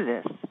to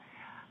this.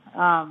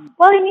 Well,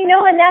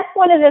 and that's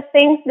one of the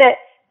things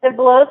that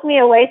blows me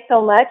away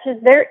so much is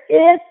there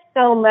is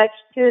so much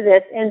to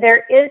this, and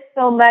there is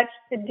so much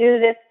to do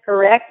this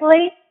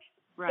correctly.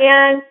 Right.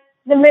 And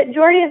the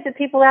majority of the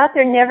people out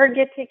there never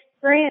get to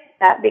experience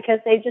that because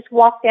they just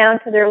walk down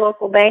to their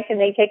local bank and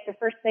they take the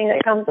first thing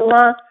that comes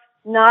along,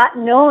 not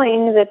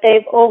knowing that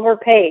they've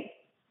overpaid.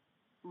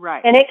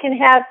 Right. And it can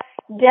have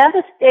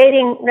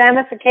devastating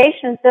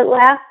ramifications that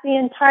last the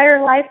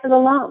entire life of the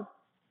loan.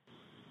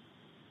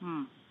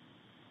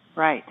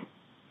 Right.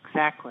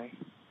 Exactly.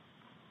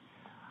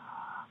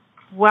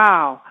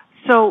 Wow.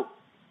 So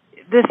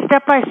the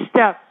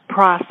step-by-step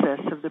process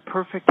of the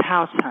perfect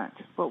house hunt,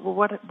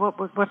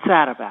 what's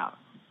that about?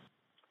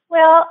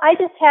 Well, I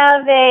just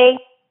have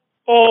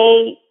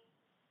a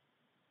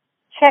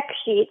check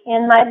sheet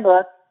in my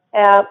book.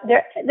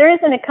 There is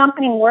an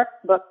accompanying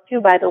workbook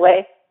too, by the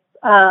way,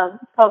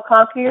 called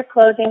Conquer Your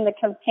Closing, the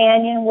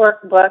companion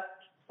workbook,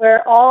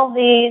 where all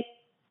these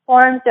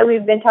forms that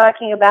we've been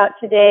talking about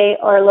today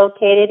are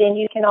located, and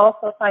you can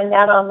also find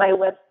that on my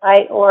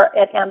website or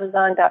at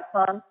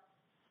Amazon.com.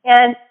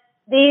 And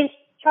these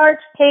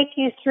charts take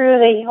you through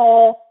the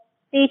whole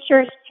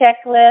features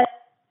checklist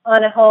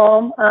on a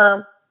home,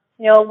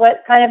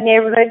 what kind of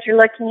neighborhoods you're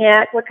looking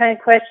at, what kind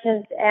of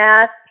questions to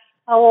ask,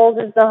 how old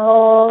is the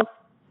home,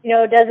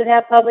 does it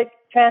have public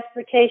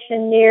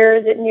transportation near,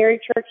 is it near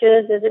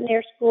churches, is it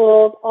near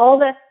schools, all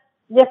the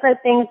different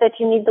things that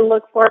you need to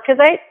look for. Because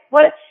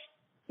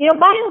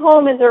buying a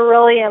home is a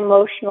really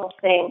emotional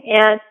thing.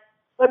 And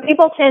what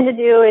people tend to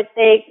do is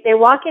they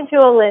walk into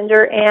a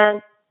lender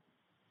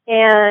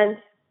and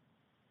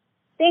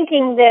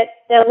thinking that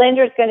the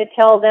lender is going to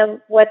tell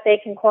them what they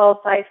can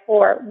qualify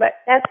for. But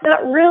that's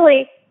not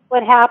really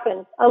what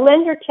happens. A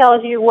lender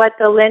tells you what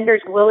the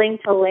lender's willing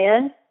to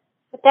lend,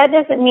 but that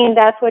doesn't mean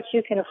that's what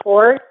you can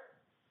afford,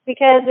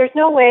 because there's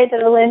no way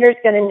that a lender is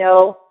going to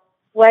know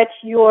what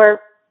your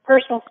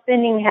personal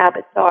spending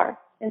habits are.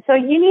 And so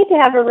you need to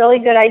have a really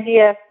good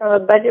idea from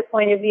a budget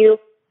point of view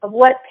of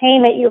what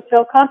payment you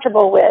feel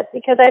comfortable with,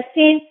 because I've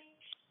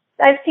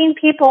seen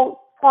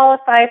people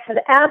qualify for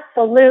the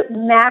absolute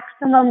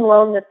maximum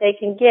loan that they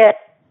can get,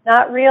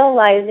 not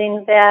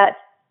realizing that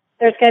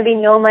there's going to be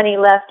no money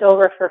left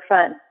over for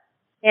fun.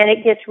 And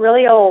it gets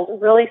really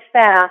old really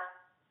fast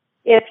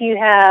if you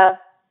have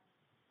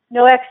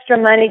no extra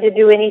money to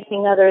do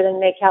anything other than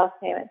make house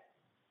payments.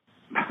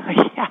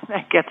 Yeah,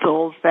 that gets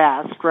old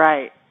fast,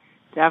 right?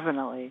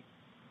 Definitely.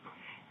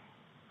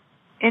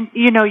 And,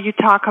 you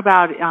talk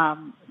about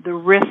the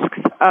risks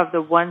of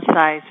the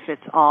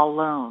one-size-fits-all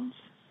loans.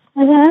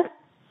 Mm-hmm.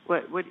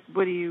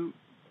 What do you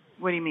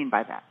mean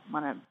by that?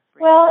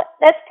 Well,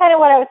 that's kind of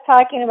what I was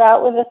talking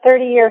about with a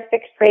 30-year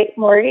fixed-rate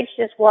mortgage,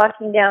 just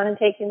walking down and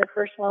taking the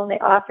first loan they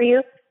offer you.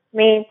 I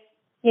mean,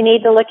 you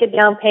need to look at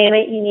down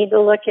payment. You need to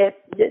look at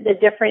the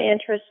different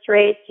interest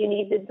rates. You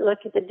need to look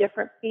at the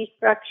different fee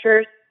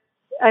structures.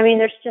 I mean,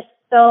 there's just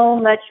so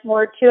much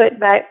more to it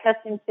by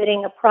custom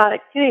fitting a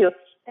product to you.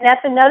 And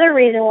that's another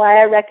reason why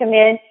I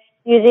recommend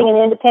using an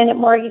independent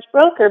mortgage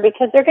broker,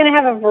 because they're going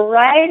to have a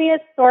variety of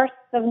sources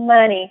of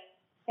money,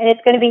 and it's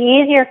going to be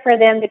easier for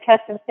them to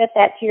custom fit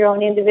that to your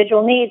own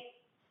individual needs,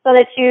 so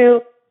that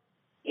you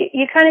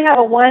kind of have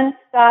a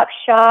one-stop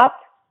shop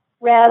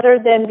rather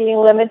than being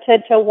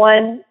limited to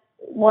one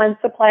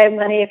supply of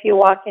money if you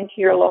walk into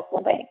your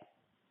local bank.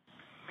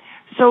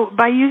 So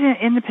by using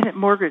an independent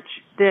mortgage,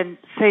 then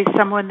say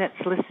someone that's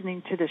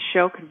listening to the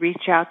show could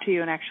reach out to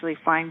you and actually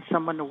find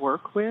someone to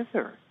work with,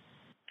 or?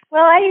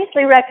 Well, I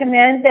usually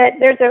recommend that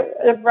there's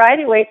a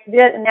variety of ways to do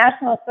it. The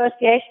National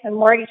Association of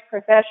Mortgage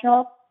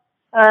Professionals,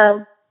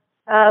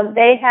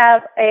 they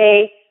have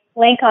a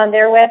link on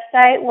their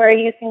website where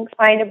you can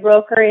find a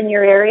broker in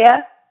your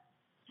area.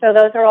 So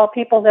those are all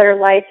people that are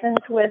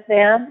licensed with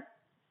them.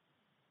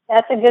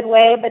 That's a good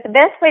way. But the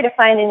best way to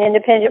find an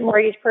independent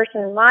mortgage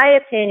person, in my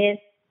opinion,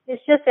 is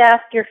just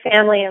ask your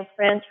family and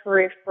friends for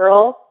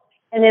referrals.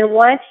 And then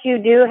once you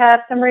do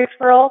have some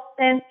referrals,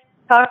 then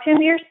talk to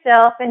them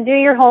yourself and do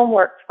your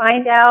homework.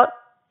 Find out,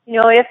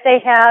 if they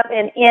have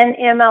an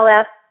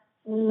NMLS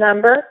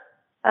number.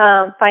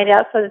 Find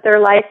out so that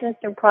they're licensed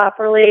and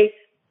properly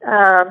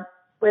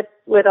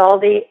with all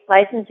the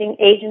licensing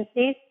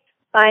agencies.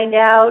 Find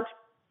out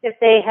if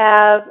they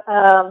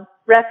have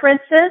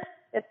references,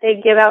 if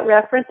they give out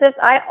references.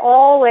 I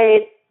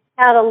always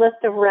had a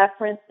list of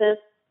references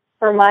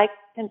for my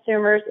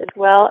consumers, as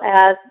well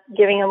as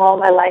giving them all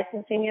my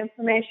licensing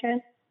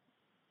information,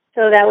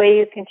 so that way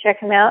you can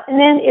check them out. And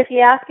then if you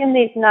ask them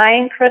these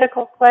 9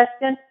 critical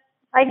questions,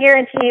 I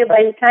guarantee you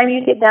by the time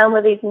you get done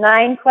with these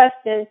 9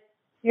 questions,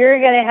 you're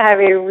going to have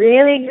a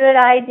really good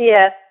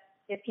idea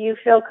if you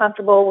feel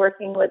comfortable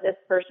working with this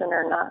person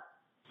or not.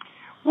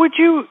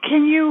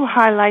 Can you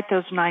highlight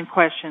those 9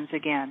 questions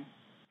again?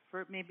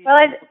 For maybe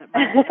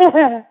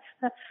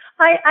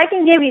I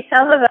can give you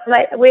some of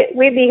them.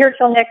 We'd be here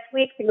till next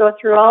week to go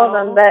through all of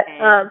them, but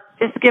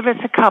just give us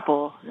a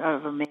couple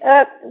of them.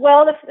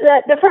 Well,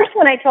 the first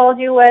one I told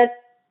you was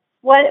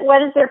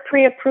what is their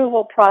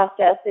pre-approval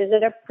process? Is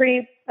it a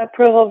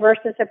pre-approval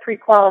versus a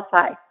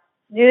pre-qualify?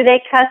 Do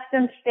they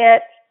custom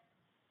fit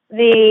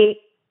the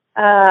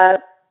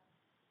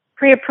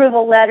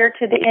pre-approval letter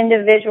to the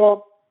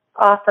individual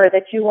offer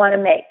that you want to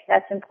make.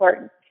 That's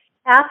important.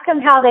 Ask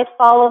them how they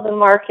follow the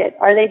market.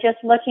 Are they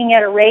just looking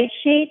at a rate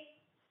sheet,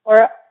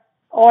 or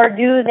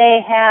do they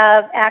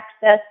have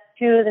access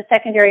to the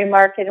secondary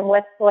market and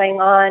what's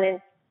going on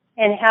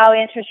and how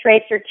interest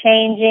rates are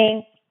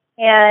changing,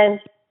 and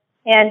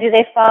do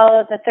they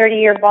follow the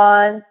 30-year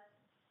bonds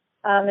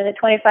and the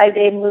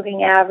 25-day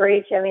moving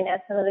average? I mean,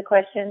 that's some of the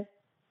questions.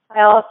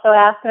 I also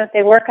ask them if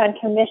they work on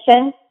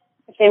commission.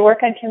 If they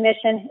work on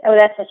commission, oh,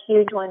 that's a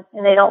huge one,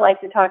 and they don't like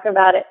to talk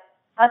about it.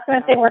 Ask them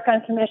if they work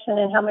on commission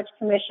and how much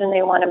commission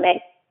they want to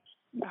make.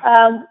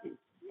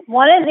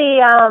 One of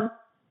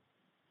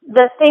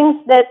the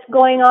things that's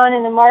going on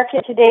in the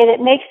market today that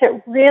makes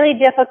it really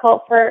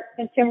difficult for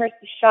consumers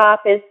to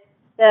shop is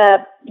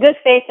the good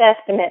faith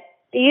estimate.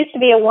 It used to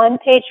be a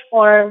one-page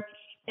form,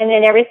 and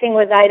then everything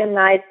was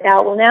itemized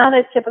out. Well, now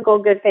the typical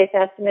good faith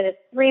estimate is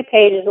 3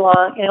 pages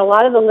long, and a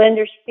lot of the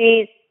lender's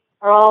fees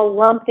are all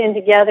lumped in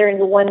together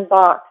into one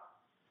box.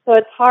 So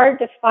it's hard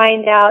to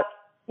find out,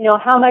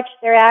 how much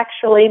they're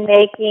actually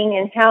making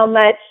and how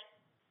much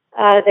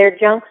their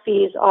junk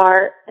fees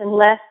are,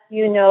 unless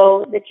you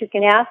know that you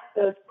can ask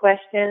those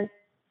questions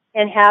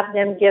and have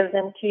them give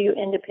them to you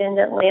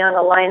independently on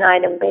a line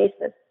item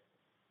basis.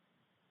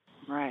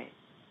 Right.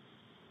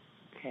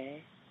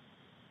 Okay.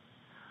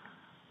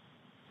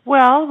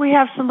 Well, we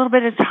have a little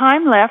bit of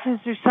time left. Is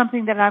there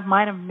something that I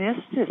might have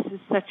missed? This is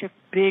such a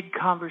big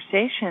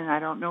conversation. I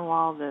don't know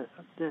all the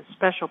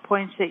special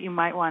points that you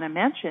might want to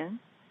mention.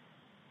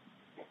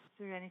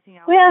 Is there anything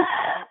else? Well,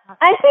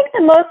 I think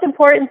the most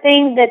important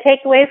thing to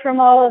take away from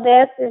all of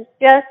this is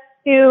just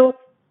to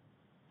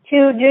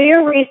do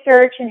your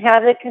research and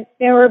have the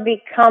consumer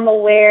become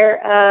aware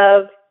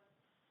of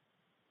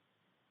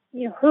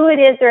who it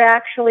is they're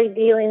actually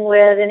dealing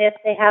with and if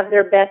they have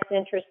their best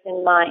interest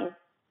in mind.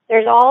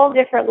 There's all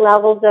different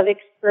levels of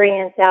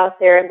experience out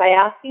there, and by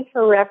asking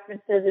for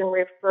references and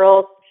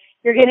referrals,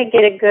 you're going to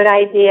get a good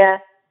idea,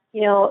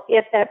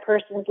 if that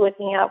person's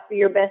looking out for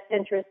your best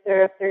interest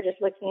or if they're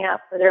just looking out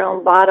for their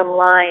own bottom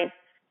line.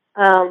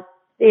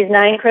 These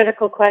 9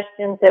 critical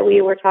questions that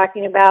we were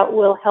talking about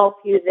will help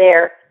you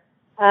there.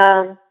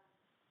 Part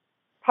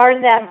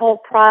of that whole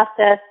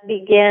process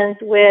begins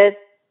with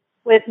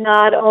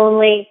not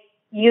only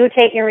you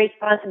taking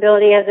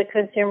responsibility as a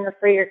consumer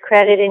for your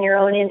credit in your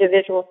own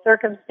individual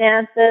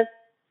circumstances,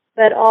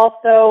 but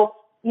also,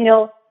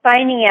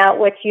 finding out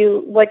what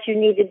you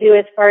need to do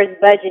as far as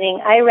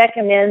budgeting. I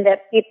recommend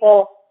that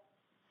people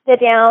sit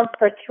down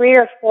for 3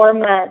 or 4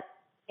 months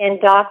and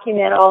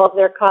document all of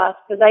their costs,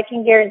 because I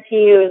can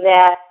guarantee you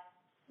that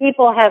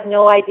people have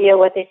no idea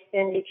what they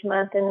spend each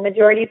month, and the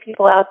majority of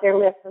people out there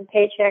live from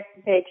paycheck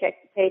to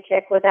paycheck to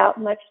paycheck without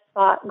much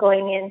thought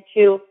going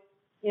into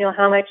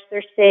how much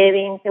they're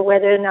saving, to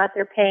whether or not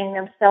they're paying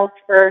themselves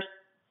first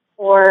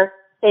or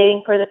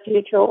saving for the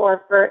future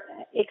or for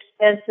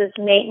expenses,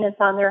 maintenance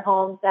on their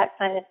homes, that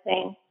kind of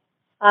thing.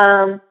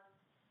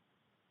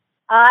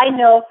 I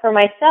know for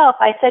myself,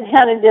 I sat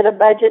down and did a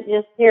budget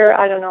just here,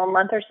 a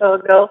month or so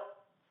ago,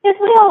 because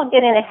we all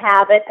get in a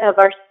habit of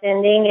our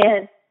spending,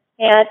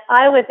 and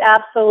I was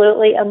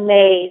absolutely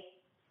amazed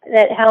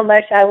at how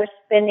much I was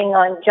spending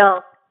on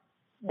junk.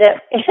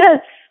 That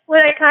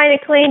when I kind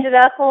of cleaned it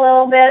up a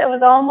little bit, it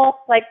was almost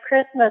like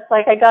Christmas,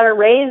 like I got a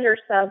raise or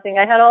something.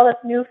 I had all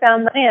this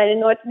newfound money, and I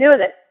didn't know what to do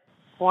with it.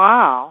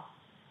 Wow.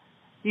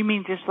 You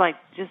mean just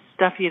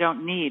stuff you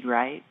don't need,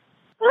 right?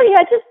 Oh,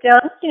 yeah, just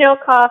junk,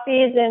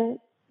 coffees and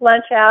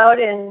lunch out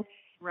and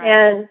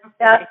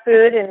fast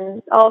food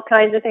and all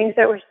kinds of things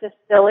that were just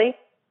silly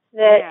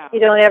that you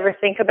don't ever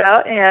think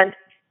about. And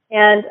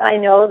I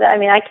know that,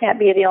 I can't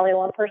be the only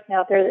one person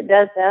out there that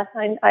does that.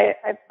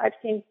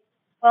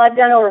 I've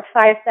done over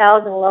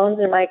 5,000 loans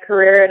in my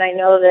career, and I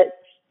know that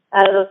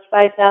out of those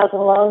 5,000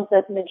 loans,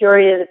 that the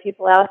majority of the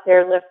people out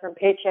there live from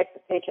paycheck to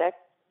paycheck.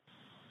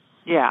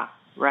 Yeah,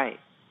 right.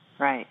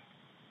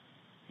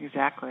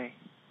 Exactly.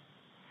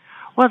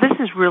 Well, this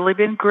has really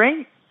been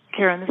great,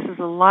 Karen. This is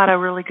a lot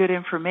of really good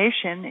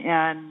information,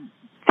 and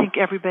I think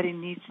everybody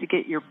needs to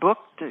get your book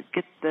to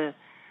get the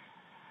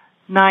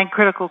 9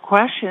 critical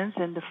questions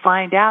and to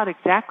find out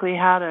exactly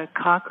how to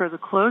conquer the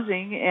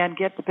closing and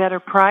get the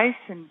better price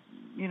and,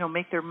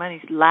 make their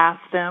money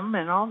last them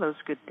and all those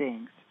good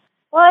things.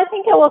 Well, I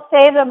think it will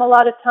save them a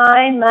lot of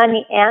time,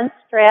 money, and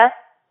stress.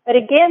 But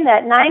again,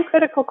 that 9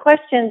 critical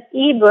questions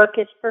ebook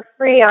is for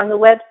free on the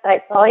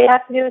website. So all you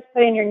have to do is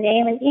put in your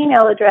name and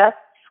email address.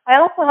 I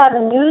also have a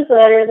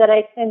newsletter that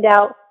I send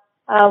out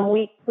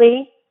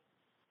weekly,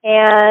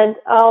 and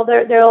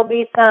there will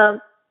be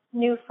some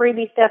new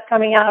freebie stuff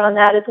coming out on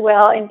that as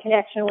well in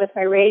connection with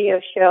my radio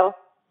show.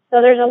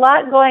 So there's a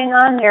lot going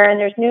on there, and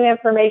there's new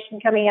information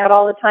coming out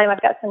all the time.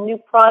 I've got some new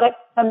products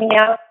coming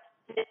out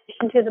in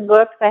addition to the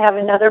books. I have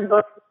another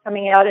book that's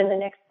coming out in the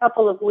next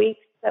couple of weeks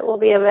that will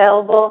be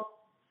available.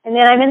 And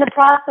then I'm in the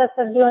process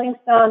of doing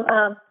some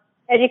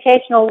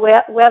educational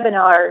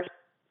webinars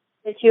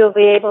that you'll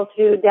be able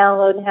to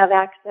download and have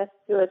access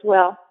to as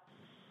well.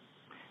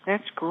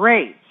 That's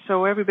great.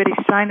 So everybody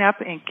sign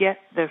up and get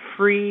the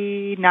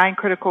free 9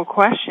 critical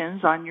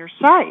questions on your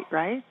site,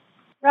 right?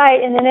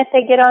 Right, and then if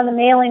they get on the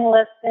mailing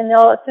list, then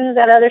they'll, as soon as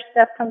that other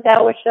stuff comes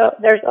out, which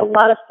there's a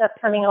lot of stuff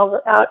coming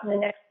out in the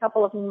next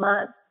couple of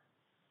months,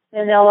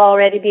 then they'll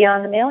already be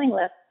on the mailing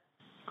list.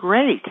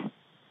 Great.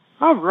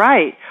 All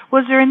right.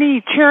 Was there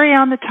any cherry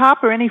on the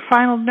top or any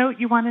final note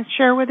you want to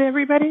share with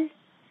everybody?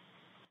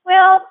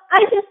 Well,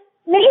 I just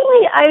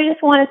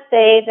want to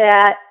say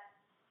that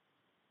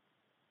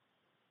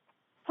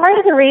part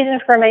of the reason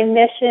for my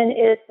mission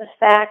is the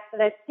fact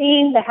that I've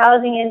seen the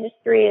housing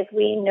industry as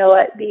we know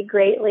it be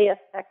greatly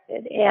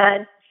affected.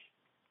 And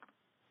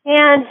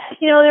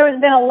there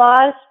has been a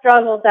lot of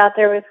struggles out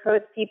there with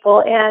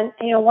people. And,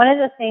 one of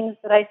the things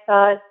that I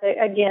saw is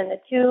that, again, the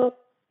too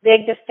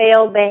big to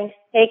fail banks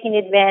taking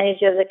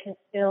advantage of the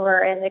consumer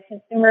and the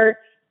consumer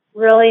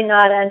really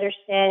not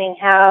understanding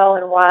how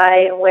and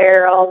why and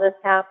where all this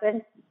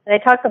happened. And I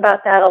talk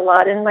about that a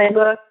lot in my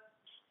book.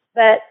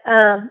 But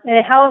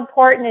and how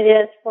important it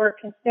is for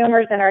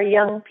consumers and our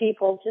young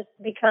people just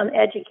to become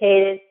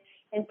educated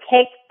and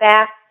take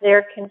back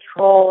their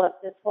control of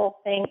this whole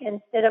thing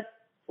instead of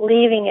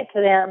leaving it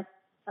to them.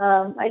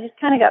 I just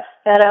kind of got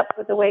fed up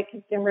with the way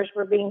consumers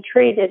were being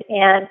treated,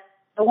 and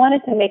I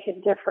wanted to make a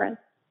difference.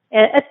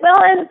 And as well,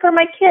 and for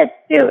my kids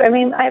too. I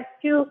mean, I have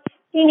 2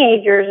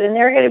 teenagers, and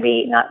they're going to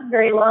be not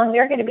very long.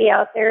 They're going to be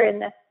out there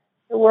in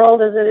the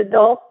world as an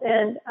adult,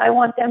 and I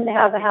want them to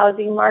have a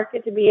housing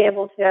market to be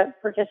able to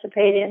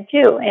participate in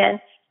too.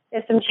 And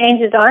if some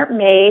changes aren't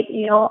made,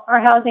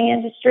 our housing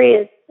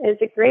industry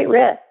is at great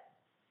risk.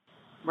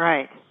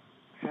 Right.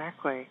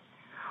 Exactly.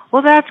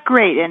 Well, that's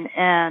great,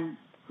 and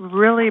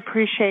really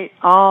appreciate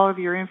all of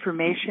your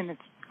information.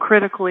 It's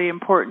critically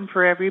important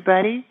for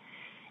everybody.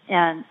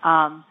 And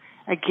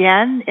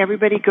again,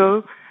 everybody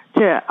go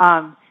to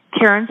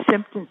Karen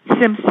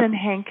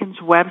Simpson-Hankins'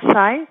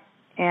 website,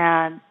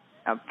 and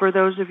for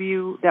those of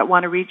you that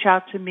want to reach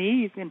out to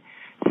me, you can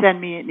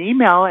send me an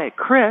email at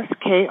Kris,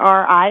 Kris,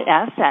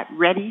 at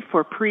Ready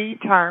for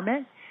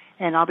Pre-Retirement,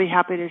 and I'll be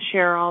happy to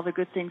share all the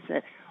good things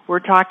that we're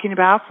talking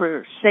about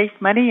for safe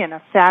money and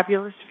a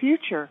fabulous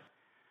future.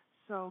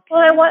 So,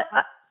 I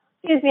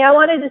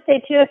wanted to say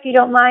too, if you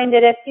don't mind,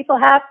 that if people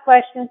have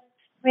questions,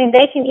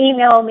 they can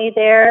email me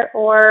there,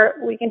 or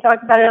we can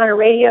talk about it on a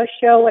radio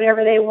show,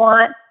 whatever they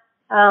want.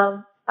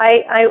 I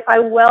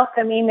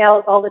welcome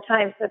emails all the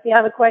time, so if you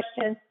have a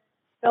question,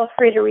 feel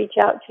free to reach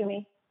out to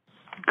me.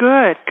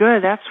 Good.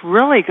 That's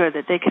really good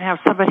that they can have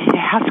somebody to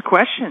ask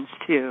questions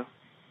to.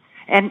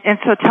 And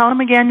so tell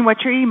them again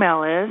what your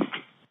email is.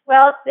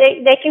 Well,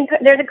 they can.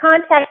 There's a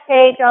contact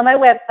page on my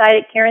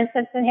website at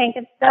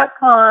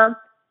KarenSimpsonHankins.com,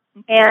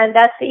 and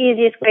that's the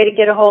easiest way to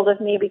get a hold of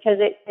me because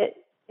it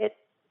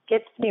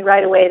gets to me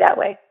right away that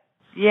way.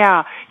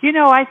 Yeah.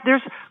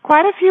 There's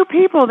quite a few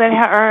people that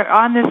are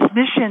on this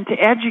mission to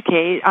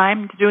educate.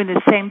 I'm doing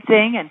the same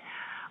thing, and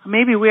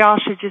maybe we all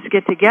should just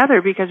get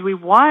together because we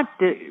want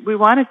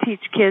to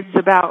teach kids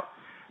about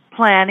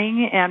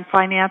planning and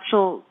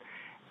financial,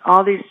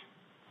 all these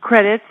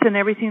credits and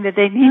everything that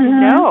they need to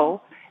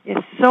know.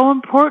 It's so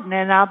important,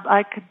 and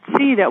I could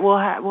see that we'll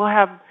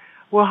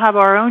have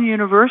our own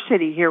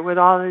university here with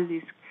all of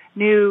these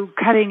new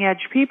cutting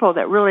edge people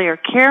that really are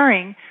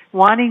caring,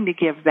 wanting to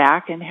give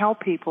back and help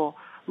people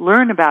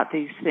learn about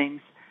these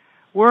things.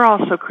 We're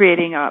also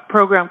creating a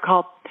program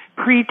called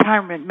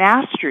Pre-Retirement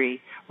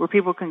Mastery, where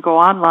people can go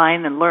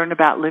online and learn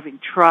about living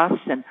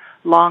trusts and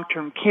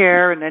long-term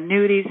care and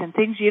annuities and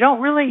things you don't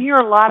really hear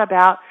a lot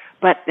about,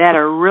 but that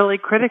are really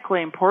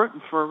critically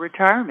important for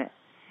retirement.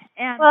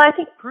 And I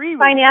think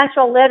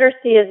financial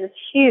literacy is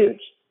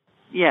huge.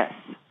 Yes,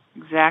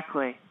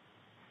 exactly.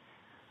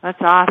 That's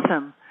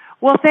awesome.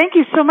 Well, thank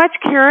you so much,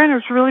 Karen.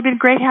 It's really been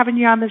great having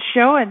you on the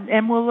show,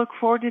 and we'll look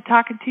forward to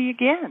talking to you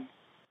again.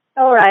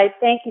 All right.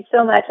 Thank you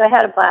so much. I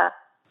had a blast.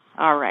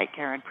 All right,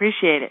 Karen.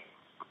 Appreciate it.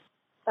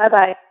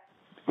 Bye-bye.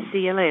 See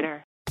you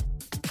later.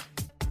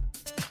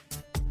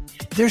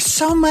 There's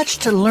so much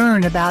to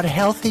learn about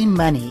healthy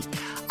money.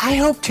 I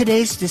hope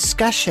today's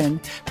discussion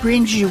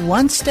brings you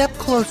one step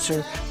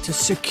closer to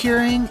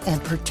securing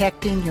and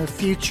protecting your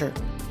future.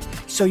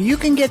 So you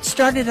can get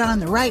started on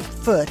the right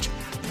foot,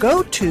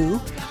 go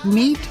to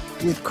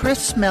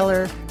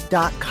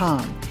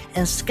meetwithkrismiller.com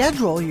and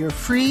schedule your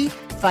free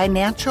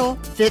financial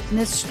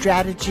fitness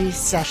strategy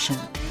session.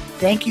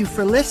 Thank you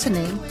for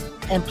listening,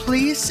 and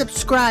please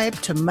subscribe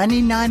to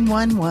Money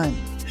 911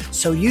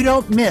 so you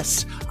don't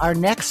miss our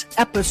next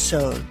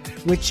episode,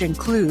 which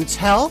includes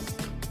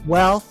health,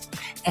 wealth,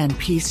 and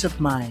peace of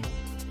mind.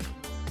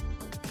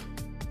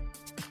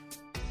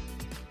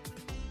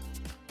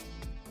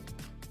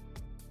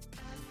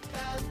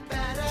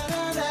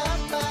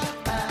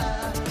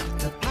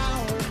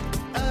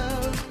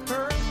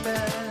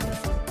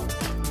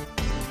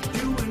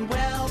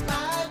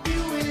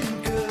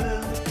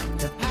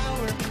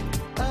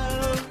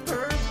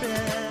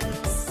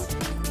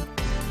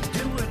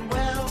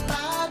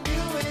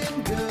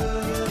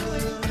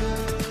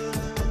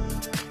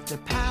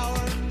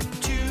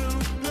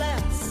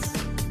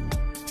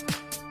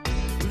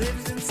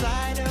 lives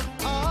inside of